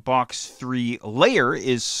Content Box 3 layer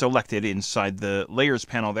is selected inside the Layers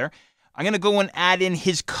panel there. I'm going to go and add in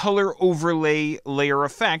his color overlay layer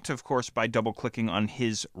effect, of course, by double-clicking on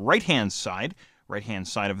his right-hand side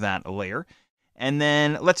of that layer. And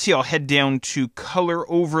then, let's see, I'll head down to Color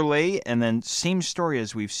Overlay, and then same story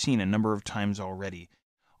as we've seen a number of times already.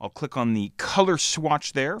 I'll click on the color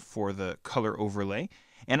swatch there for the color overlay.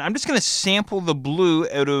 And I'm just going to sample the blue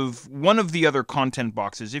out of one of the other content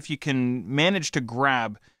boxes. If you can manage to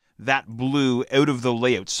grab that blue out of the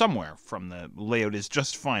layout somewhere from the layout is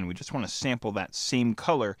just fine. We just want to sample that same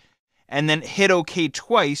color. And then hit OK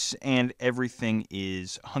twice, and everything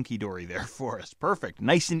is hunky-dory there for us. Perfect.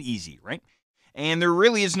 Nice and easy, right? And there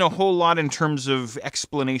really isn't a whole lot in terms of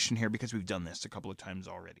explanation here because we've done this a couple of times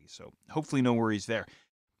already. So hopefully no worries there.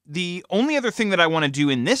 The only other thing that I want to do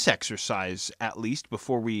in this exercise, at least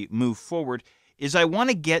before we move forward, is I want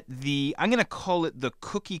to get the, I'm going to call it the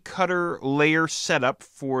cookie cutter layer setup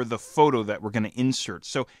for the photo that we're going to insert.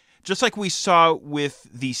 So just like we saw with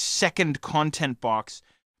the second content box,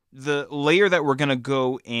 the layer that we're going to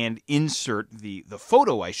go and insert, the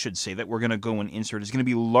photo, I should say, that we're going to go and insert is going to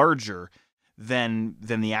be larger than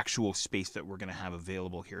the actual space that we're going to have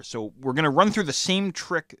available here. So we're going to run through the same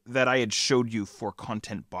trick that I had showed you for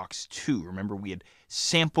Content Box 2. Remember, we had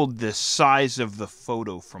sampled the size of the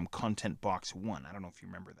photo from Content Box 1. I don't know if you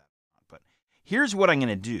remember that, but here's what I'm going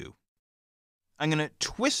to do. I'm going to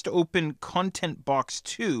twist open Content Box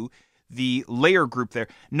 2, the layer group there.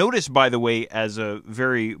 Notice, by the way, as a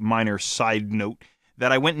very minor side note,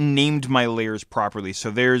 that I went and named my layers properly. So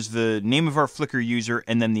there's the name of our Flickr user,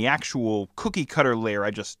 and then the actual cookie cutter layer, I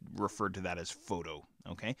just referred to that as photo.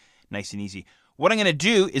 Okay, nice and easy. What I'm going to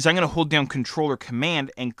do is I'm going to hold down Control or Command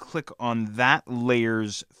and click on that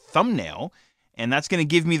layer's thumbnail, and that's going to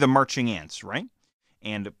give me the marching ants, right?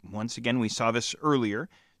 And once again, we saw this earlier.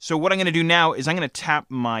 So what I'm going to do now is I'm going to tap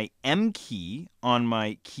my M key on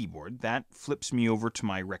my keyboard. That flips me over to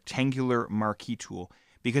my rectangular marquee tool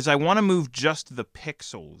because I want to move just the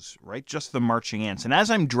pixels, right? Just the marching ants. And as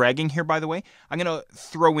I'm dragging here, by the way, I'm going to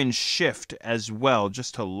throw in Shift as well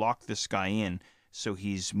just to lock this guy in so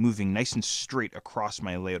he's moving nice and straight across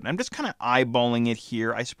my layout. And I'm just kind of eyeballing it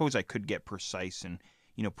here. I suppose I could get precise and,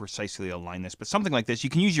 you know, precisely align this, but something like this. You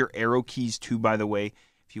can use your arrow keys too, by the way,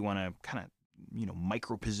 if you want to kind of, you know,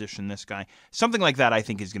 micro position this guy. Something like that I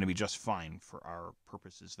think is going to be just fine for our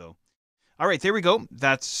purposes though. All right, there we go.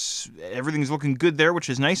 Everything's looking good there, which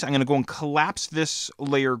is nice. I'm going to go and collapse this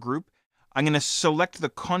layer group. I'm going to select the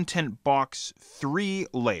Content Box 3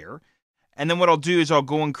 layer. And then what I'll do is I'll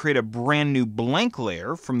go and create a brand new blank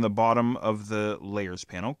layer from the bottom of the layers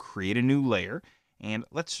panel, create a new layer. And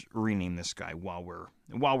let's rename this guy while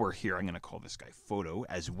we're here. I'm going to call this guy photo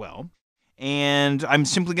as well. And I'm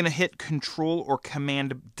simply going to hit Control or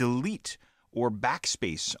Command Delete or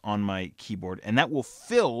backspace on my keyboard, and that will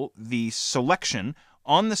fill the selection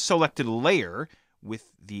on the selected layer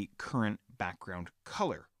with the current background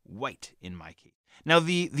color, white in my case. Now,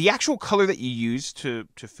 the actual color that you use to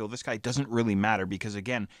fill this guy doesn't really matter because,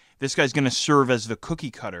 again, this guy's going to serve as the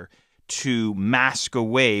cookie cutter to mask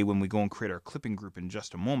away, when we go and create our clipping group in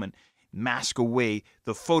just a moment, mask away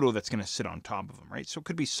the photo that's going to sit on top of them, right? So it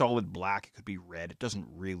could be solid black, it could be red, it doesn't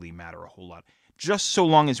really matter a whole lot. Just so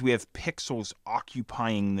long as we have pixels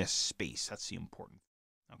occupying this space, that's the important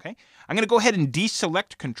thing, okay? I'm going to go ahead and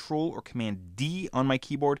deselect Control or Command D on my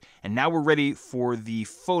keyboard, and now we're ready for the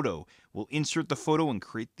photo. We'll insert the photo and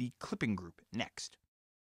create the clipping group next.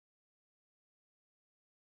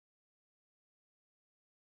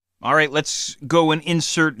 All right, let's go and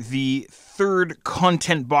insert the third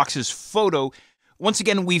Content Box's photo. Once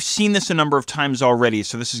again, we've seen this a number of times already,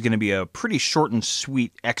 so this is going to be a pretty short and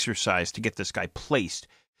sweet exercise to get this guy placed.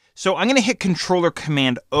 So I'm going to hit Control or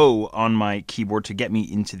Command O on my keyboard to get me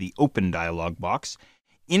into the Open dialog box,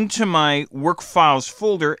 into my Work Files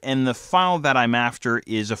folder, and the file that I'm after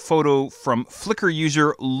is a photo from Flickr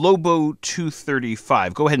user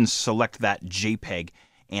Lobo235. Go ahead and select that JPEG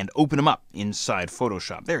and open him up inside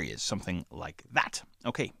Photoshop. There he is, something like that.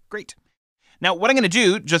 Okay, great. Now, what I'm going to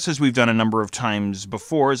do, just as we've done a number of times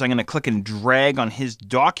before, is I'm going to click and drag on his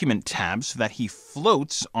document tab so that he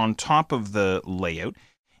floats on top of the layout.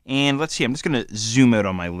 And let's see, I'm just going to zoom out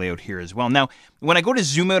on my layout here as well. Now, when I go to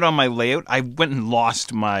zoom out on my layout, I went and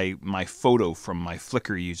lost my photo from my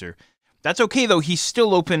Flickr user. That's okay, though. He's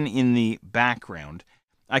still open in the background.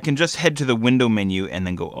 I can just head to the window menu and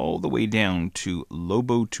then go all the way down to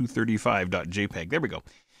lobo235.jpg. There we go.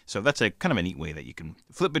 So that's a kind of a neat way that you can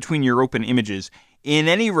flip between your open images. In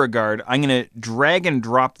any regard, I'm going to drag and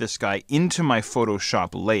drop this guy into my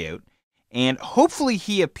Photoshop layout, and hopefully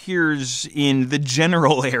he appears in the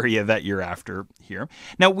general area that you're after here.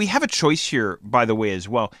 Now, we have a choice here, by the way, as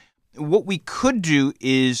well. What we could do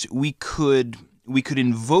is we could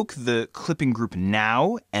invoke the clipping group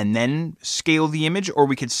now and then scale the image, or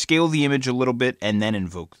we could scale the image a little bit and then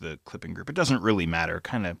invoke the clipping group. It doesn't really matter,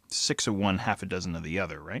 kind of 6 of one, half a dozen of the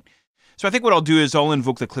other, right? So I think what I'll do is I'll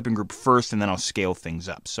invoke the clipping group first and then I'll scale things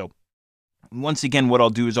up. So once again, what I'll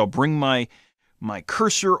do is I'll bring my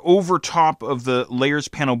cursor over top of the layers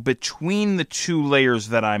panel between the two layers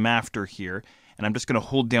that I'm after here. And I'm just going to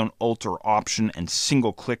hold down Alt or Option and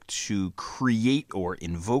single click to create or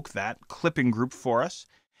invoke that clipping group for us.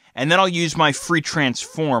 And then I'll use my free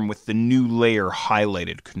transform with the new layer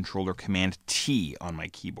highlighted, Control or Command T on my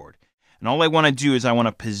keyboard. And all I want to do is I want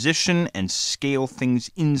to position and scale things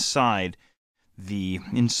inside the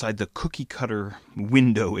cookie cutter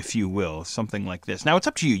window, if you will, something like this. Now it's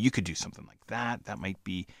up to you. You could do something like that. That might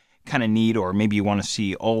be kind of neat. Or maybe you want to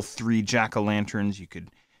see all 3 jack-o'-lanterns. You could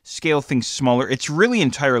scale things smaller. It's really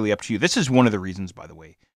entirely up to you. This is one of the reasons, by the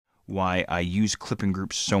way, why I use clipping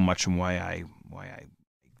groups so much and why I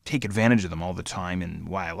take advantage of them all the time and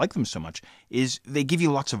why I like them so much is they give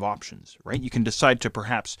you lots of options, right? You can decide to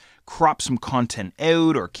perhaps crop some content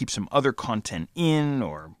out or keep some other content in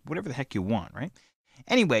or whatever the heck you want, right?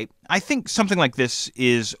 Anyway, I think something like this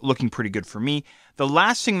is looking pretty good for me. The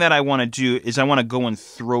last thing that I want to do is I want to go and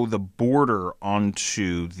throw the border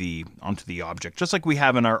onto the object, just like we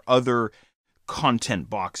have in our other content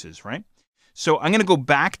boxes, right? So I'm going to go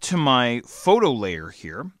back to my photo layer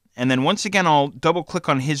here. And then once again, I'll double click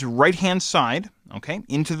on his right-hand side, okay,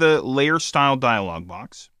 into the layer style dialog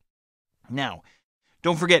box. Now,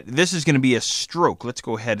 don't forget, this is going to be a stroke. Let's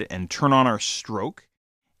go ahead and turn on our stroke.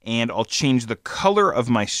 And I'll change the color of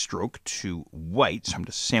my stroke to white. So I'm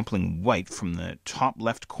just sampling white from the top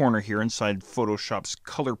left corner here inside Photoshop's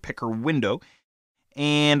color picker window.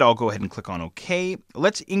 And I'll go ahead and click on OK.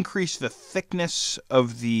 Let's increase the thickness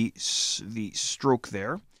of the stroke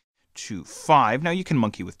there to 5. Now you can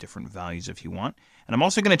monkey with different values if you want. And I'm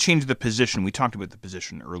also going to change the position. We talked about the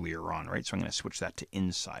position earlier on, right? So I'm going to switch that to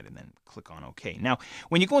inside and then click on OK. Now,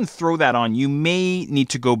 when you go and throw that on, you may need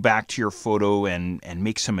to go back to your photo and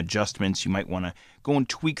make some adjustments. You might want to go and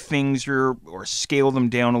tweak things or scale them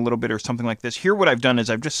down a little bit or something like this. Here what I've done is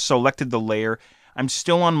I've just selected the layer. I'm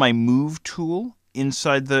still on my Move tool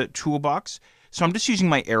inside the toolbox. So I'm just using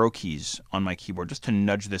my arrow keys on my keyboard just to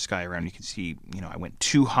nudge this guy around. You can see, I went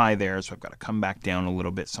too high there, so I've got to come back down a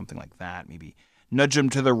little bit, something like that. Maybe nudge him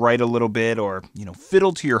to the right a little bit, or,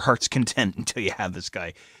 fiddle to your heart's content until you have this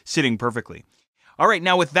guy sitting perfectly. All right,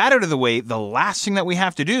 now with that out of the way, the last thing that we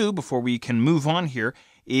have to do before we can move on here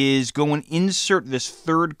is go and insert this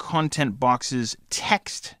third content box's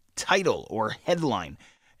text title or headline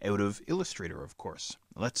out of Illustrator, of course.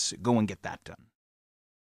 Let's go and get that done.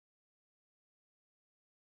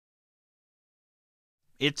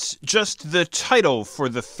 It's just the title for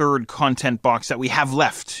the third content box that we have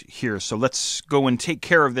left here. So let's go and take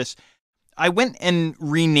care of this. I went and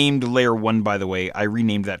renamed layer 1, by the way. I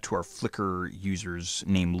renamed that to our Flickr user's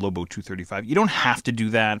name, Lobo235. You don't have to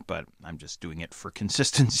do that, but I'm just doing it for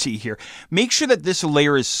consistency here. Make sure that this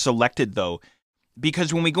layer is selected, though,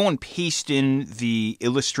 because when we go and paste in the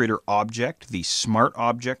Illustrator object, the Smart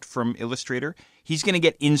object from Illustrator, he's going to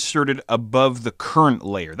get inserted above the current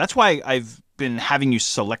layer. That's why I've been having you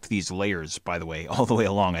select these layers, by the way, all the way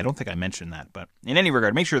along. I don't think I mentioned that, but in any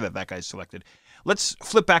regard, make sure that that guy's selected. Let's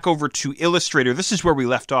flip back over to Illustrator. This is where we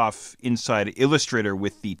left off inside Illustrator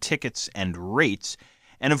with the tickets and rates.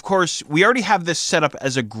 And of course, we already have this set up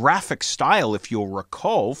as a graphic style, if you'll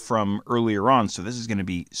recall from earlier on. So this is going to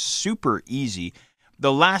be super easy.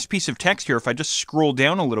 The last piece of text here, if I just scroll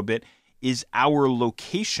down a little bit, is our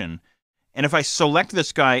location. And if I select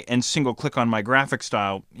this guy and single click on my graphic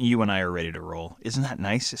style, you and I are ready to roll. Isn't that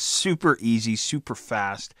nice? It's super easy, super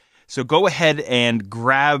fast. So go ahead and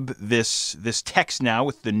grab this text now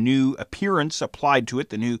with the new appearance applied to it,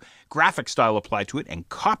 the new graphic style applied to it, and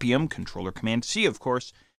copy them, Control-Command-C, of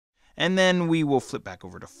course. And then we will flip back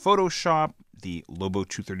over to Photoshop. The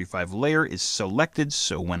Lobo235 layer is selected,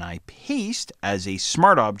 so when I paste as a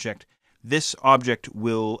Smart object, this object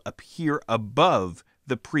will appear above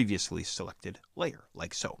the previously selected layer,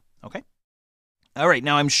 like so. Okay? All right,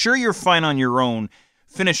 now I'm sure you're fine on your own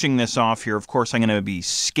finishing this off here. Of course, I'm going to be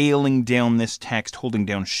scaling down this text, holding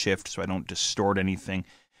down Shift so I don't distort anything.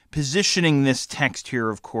 Positioning this text here,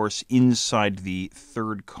 of course, inside the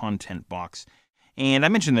third content box. And I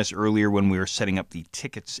mentioned this earlier when we were setting up the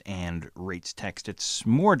tickets and rates text. It's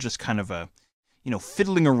more just kind of a,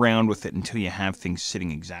 fiddling around with it until you have things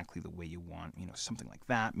sitting exactly the way you want. Something like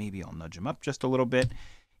that. Maybe I'll nudge them up just a little bit.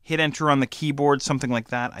 Hit enter on the keyboard, something like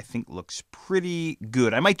that, I think looks pretty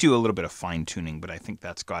good. I might do a little bit of fine-tuning, but I think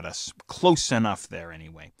that's got us close enough there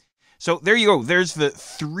anyway. So there you go. There's the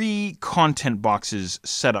 3 content boxes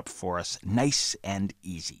set up for us. Nice and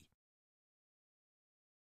easy.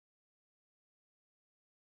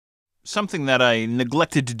 Something that I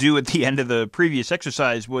neglected to do at the end of the previous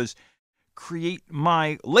exercise was create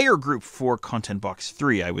my layer group for content box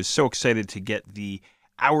 3. I was so excited to get the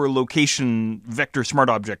Our Location Vector Smart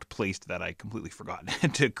object placed that I completely forgot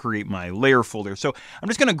to create my layer folder. So I'm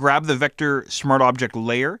just going to grab the Vector Smart object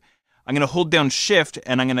layer. I'm going to hold down Shift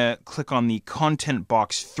and I'm going to click on the Content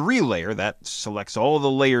Box 3 layer. That selects all the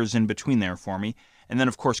layers in between there for me. And then,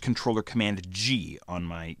 of course, Control-Command-G on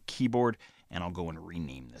my keyboard. And I'll go and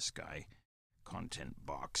rename this guy Content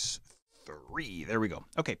Box 3. There we go.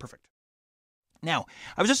 Okay, perfect. Now,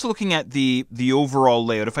 I was just looking at the overall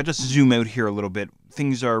layout. If I just zoom out here a little bit,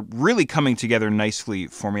 things are really coming together nicely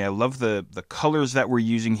for me. I love the colors that we're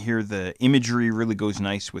using here. The imagery really goes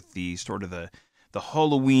nice with the sort of the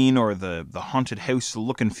Halloween or the haunted house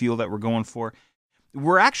look and feel that we're going for.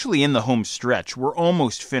 We're actually in the home stretch. We're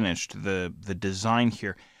almost finished the design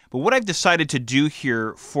here. But what I've decided to do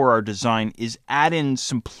here for our design is add in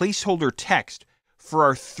some placeholder text for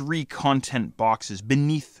our 3 content boxes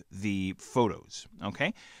beneath the photos,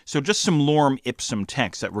 okay? So just some lorem ipsum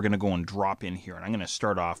text that we're going to go and drop in here. And I'm going to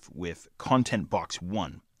start off with content box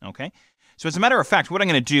 1, okay? So as a matter of fact, what I'm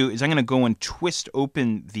going to do is I'm going to go and twist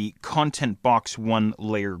open the Content Box 1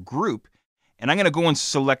 layer group, and I'm going to go and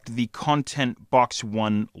select the Content Box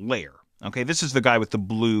 1 layer. Okay, this is the guy with the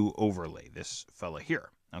blue overlay, this fella here.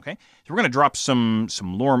 Okay, so we're going to drop some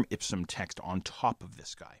lorem ipsum text on top of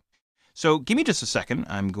this guy. So give me just a second.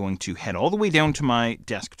 I'm going to head all the way down to my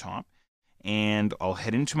desktop, and I'll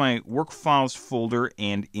head into my work files folder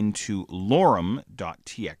and into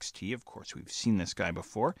lorem.txt. Of course, we've seen this guy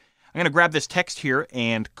before. I'm going to grab this text here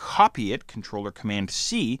and copy it,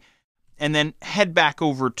 Control-Command-C, and then head back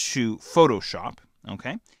over to Photoshop.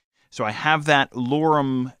 Okay, so I have that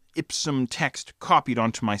lorem ipsum text copied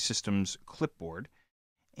onto my system's clipboard.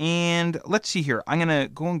 And let's see here. I'm going to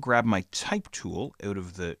go and grab my type tool out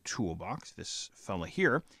of the toolbox, this fella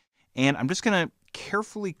here, and I'm just going to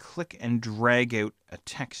carefully click and drag out a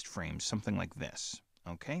text frame, something like this.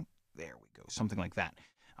 Okay, there we go, something like that.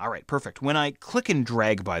 All right, perfect. When I click and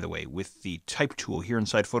drag, by the way, with the type tool here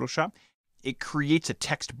inside Photoshop, it creates a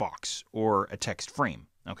text box or a text frame.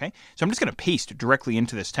 Okay, so I'm just going to paste directly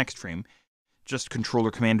into this text frame. Just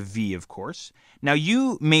Control-Command-V, of course. Now,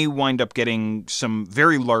 you may wind up getting some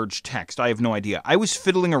very large text. I have no idea. I was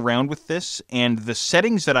fiddling around with this, and the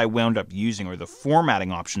settings that I wound up using, or the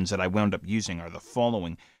formatting options that I wound up using, are the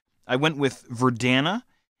following. I went with Verdana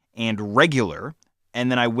and regular, and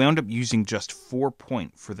then I wound up using just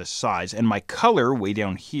 4-point for the size, and my color way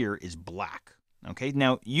down here is black. Okay,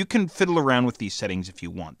 now you can fiddle around with these settings if you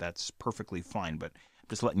want. That's perfectly fine, but I'm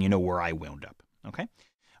just letting you know where I wound up. Okay.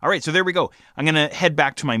 All right, so there we go. I'm going to head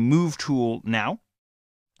back to my Move tool now.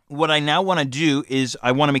 What I now want to do is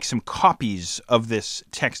I want to make some copies of this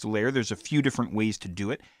text layer. There's a few different ways to do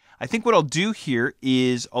it. I think what I'll do here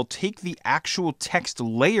is I'll take the actual text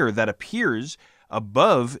layer that appears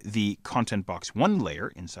above the Content Box 1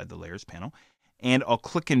 layer inside the Layers panel, and I'll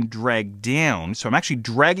click and drag down. So I'm actually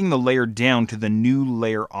dragging the layer down to the new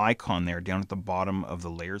layer icon there down at the bottom of the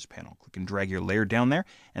Layers panel. Click and drag your layer down there,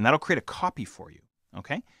 and that'll create a copy for you.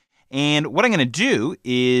 Okay, and what I'm going to do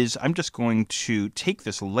is I'm just going to take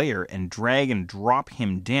this layer and drag and drop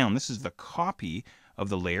him down. This is the copy of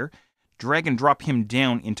the layer. Drag and drop him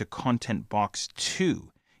down into Content Box 2,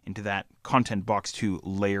 into that Content Box 2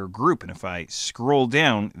 layer group. And if I scroll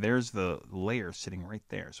down, there's the layer sitting right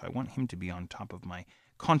there. So I want him to be on top of my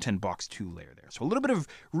Content Box 2 layer there. So a little bit of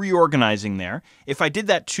reorganizing there. If I did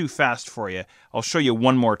that too fast for you, I'll show you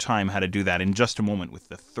one more time how to do that in just a moment with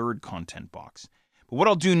the third content box. But what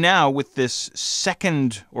I'll do now with this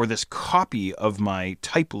second, or this copy of my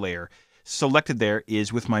type layer selected there,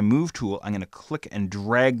 is with my Move tool, I'm going to click and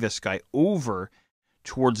drag this guy over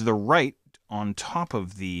towards the right on top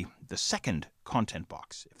of the second content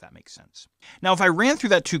box, if that makes sense. Now, if I ran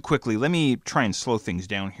through that too quickly, let me try and slow things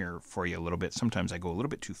down here for you a little bit. Sometimes I go a little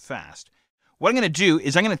bit too fast. What I'm going to do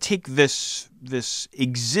is I'm going to take this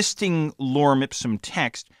existing lorem ipsum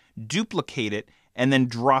text, duplicate it, and then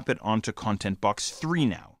drop it onto Content Box 3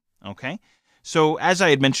 now, okay? So as I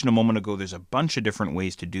had mentioned a moment ago, there's a bunch of different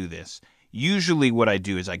ways to do this. Usually what I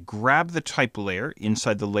do is I grab the type layer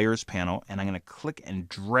inside the Layers panel, and I'm going to click and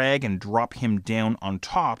drag and drop him down on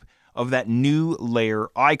top of that new layer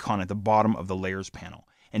icon at the bottom of the Layers panel.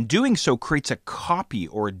 And doing so creates a copy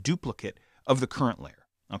or a duplicate of the current layer,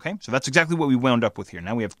 okay? So that's exactly what we wound up with here.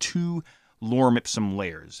 Now we have two lorem ipsum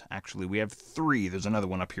layers. Actually, we have 3. There's another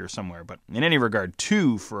one up here somewhere, but in any regard,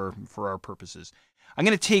 2 for our purposes. I'm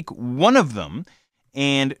going to take one of them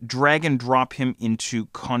and drag and drop him into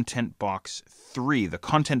Content Box 3, the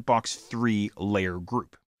Content Box 3 layer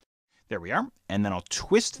group. There we are. And then I'll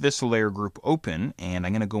twist this layer group open, and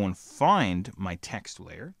I'm going to go and find my text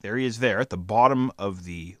layer. There he is there at the bottom of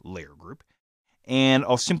the layer group. And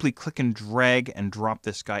I'll simply click and drag and drop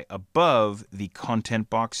this guy above the Content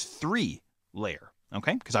Box 3 layer,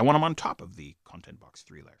 okay? Because I want him on top of the Content Box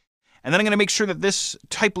 3 layer. And then I'm going to make sure that this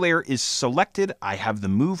type layer is selected. I have the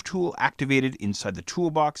Move tool activated inside the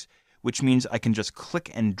toolbox, which means I can just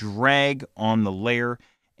click and drag on the layer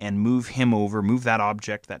and move him over, move that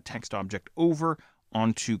object, that text object over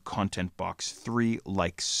onto Content Box 3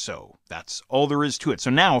 like so. That's all there is to it. So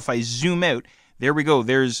now if I zoom out, there we go.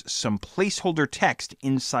 There's some placeholder text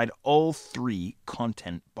inside all 3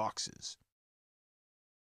 content boxes.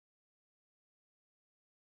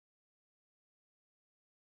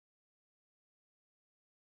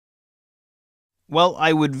 Well,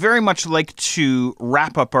 I would very much like to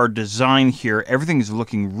wrap up our design here. Everything is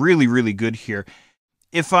looking really, really good here.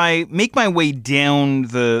 If I make my way down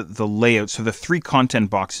the layout, so the 3 content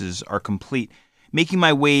boxes are complete, making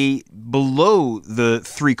my way below the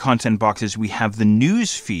 3 content boxes, we have the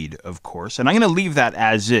news feed, of course, and I'm going to leave that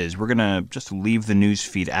as is. We're going to just leave the news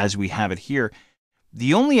feed as we have it here.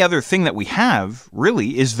 the only other thing that we have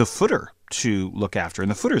really is the footer to look after. And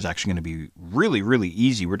the footer is actually going to be really, really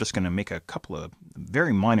easy. We're just going to make a couple of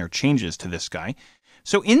very minor changes to this guy.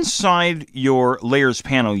 So inside your layers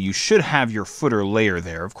panel, you should have your footer layer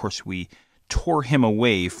there. Of course, we tore him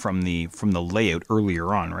away from the layout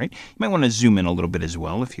earlier on, right? You might want to zoom in a little bit as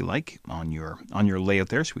well, if you like, on your layout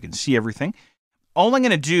there so we can see everything. All I'm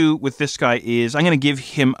going to do with this guy is I'm going to give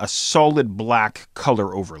him a solid black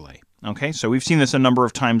color overlay. Okay, so we've seen this a number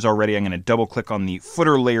of times already. I'm going to double click on the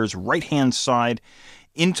footer layers right-hand side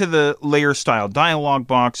into the layer style dialog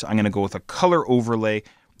box. I'm going to go with a color overlay.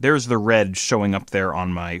 There's the red showing up there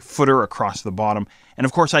on my footer across the bottom. And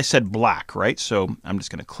of course I said black, right? So I'm just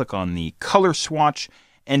going to click on the color swatch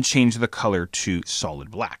and change the color to solid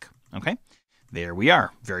black. Okay, there we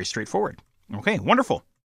are. Very straightforward. Okay, wonderful.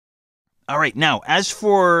 All right, now, as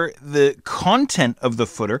for the content of the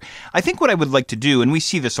footer, I think what I would like to do, and we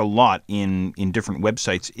see this a lot in different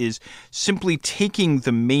websites, is simply taking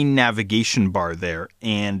the main navigation bar there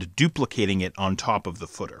and duplicating it on top of the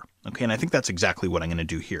footer. Okay, and I think that's exactly what I'm going to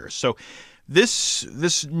do here. So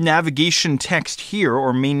this navigation text here,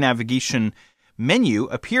 or main navigation menu,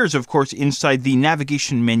 appears, of course, inside the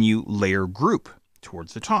navigation menu layer group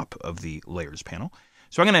towards the top of the layers panel.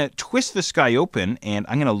 So I'm going to twist this guy open, and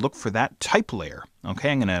I'm going to look for that type layer.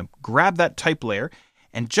 Okay, I'm going to grab that type layer,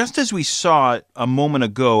 and just as we saw a moment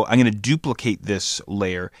ago, I'm going to duplicate this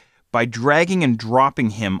layer by dragging and dropping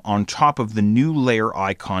him on top of the new layer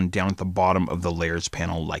icon down at the bottom of the layers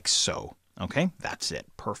panel like so. Okay, that's it.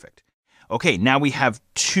 Perfect. Okay, now we have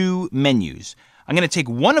two menus. I'm going to take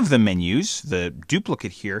one of the menus, the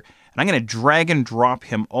duplicate here, and I'm going to drag and drop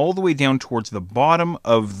him all the way down towards the bottom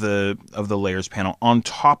of the layers panel on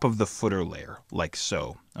top of the footer layer, like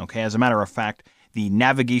so. Okay, as a matter of fact, the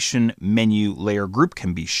navigation menu layer group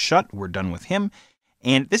can be shut. We're done with him.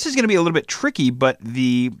 And this is going to be a little bit tricky, but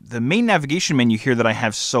the main navigation menu here that I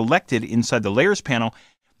have selected inside the layers panel,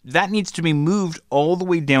 that needs to be moved all the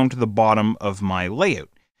way down to the bottom of my layout.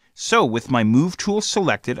 So with my move tool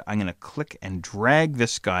selected, I'm going to click and drag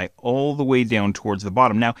this guy all the way down towards the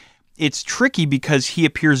bottom. Now, it's tricky because he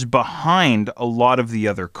appears behind a lot of the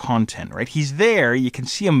other content, right? He's there. You can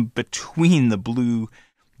see him between the blue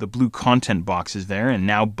content boxes there, and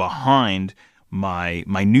now behind my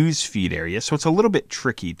news feed area. So it's a little bit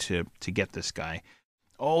tricky to get this guy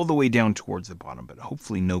all the way down towards the bottom, but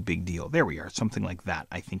hopefully no big deal. There we are. Something like that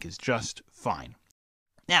I think is just fine.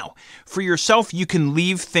 Now, for yourself, you can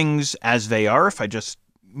leave things as they are. If I just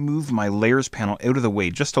move my layers panel out of the way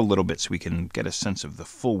just a little bit so we can get a sense of the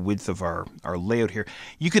full width of our layout here.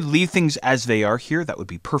 You could leave things as they are here. That would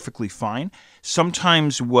be perfectly fine.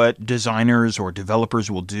 Sometimes what designers or developers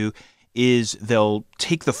will do is they'll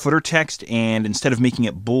take the footer text and instead of making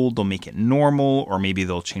it bold, they'll make it normal, or maybe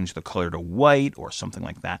they'll change the color to white or something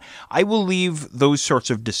like that. I will leave those sorts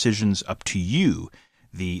of decisions up to you,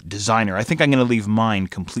 the designer. I think I'm going to leave mine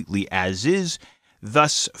completely as is,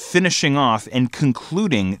 thus finishing off and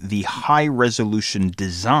concluding the high-resolution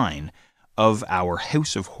design of our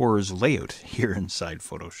House of Horrors layout here inside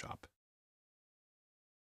Photoshop.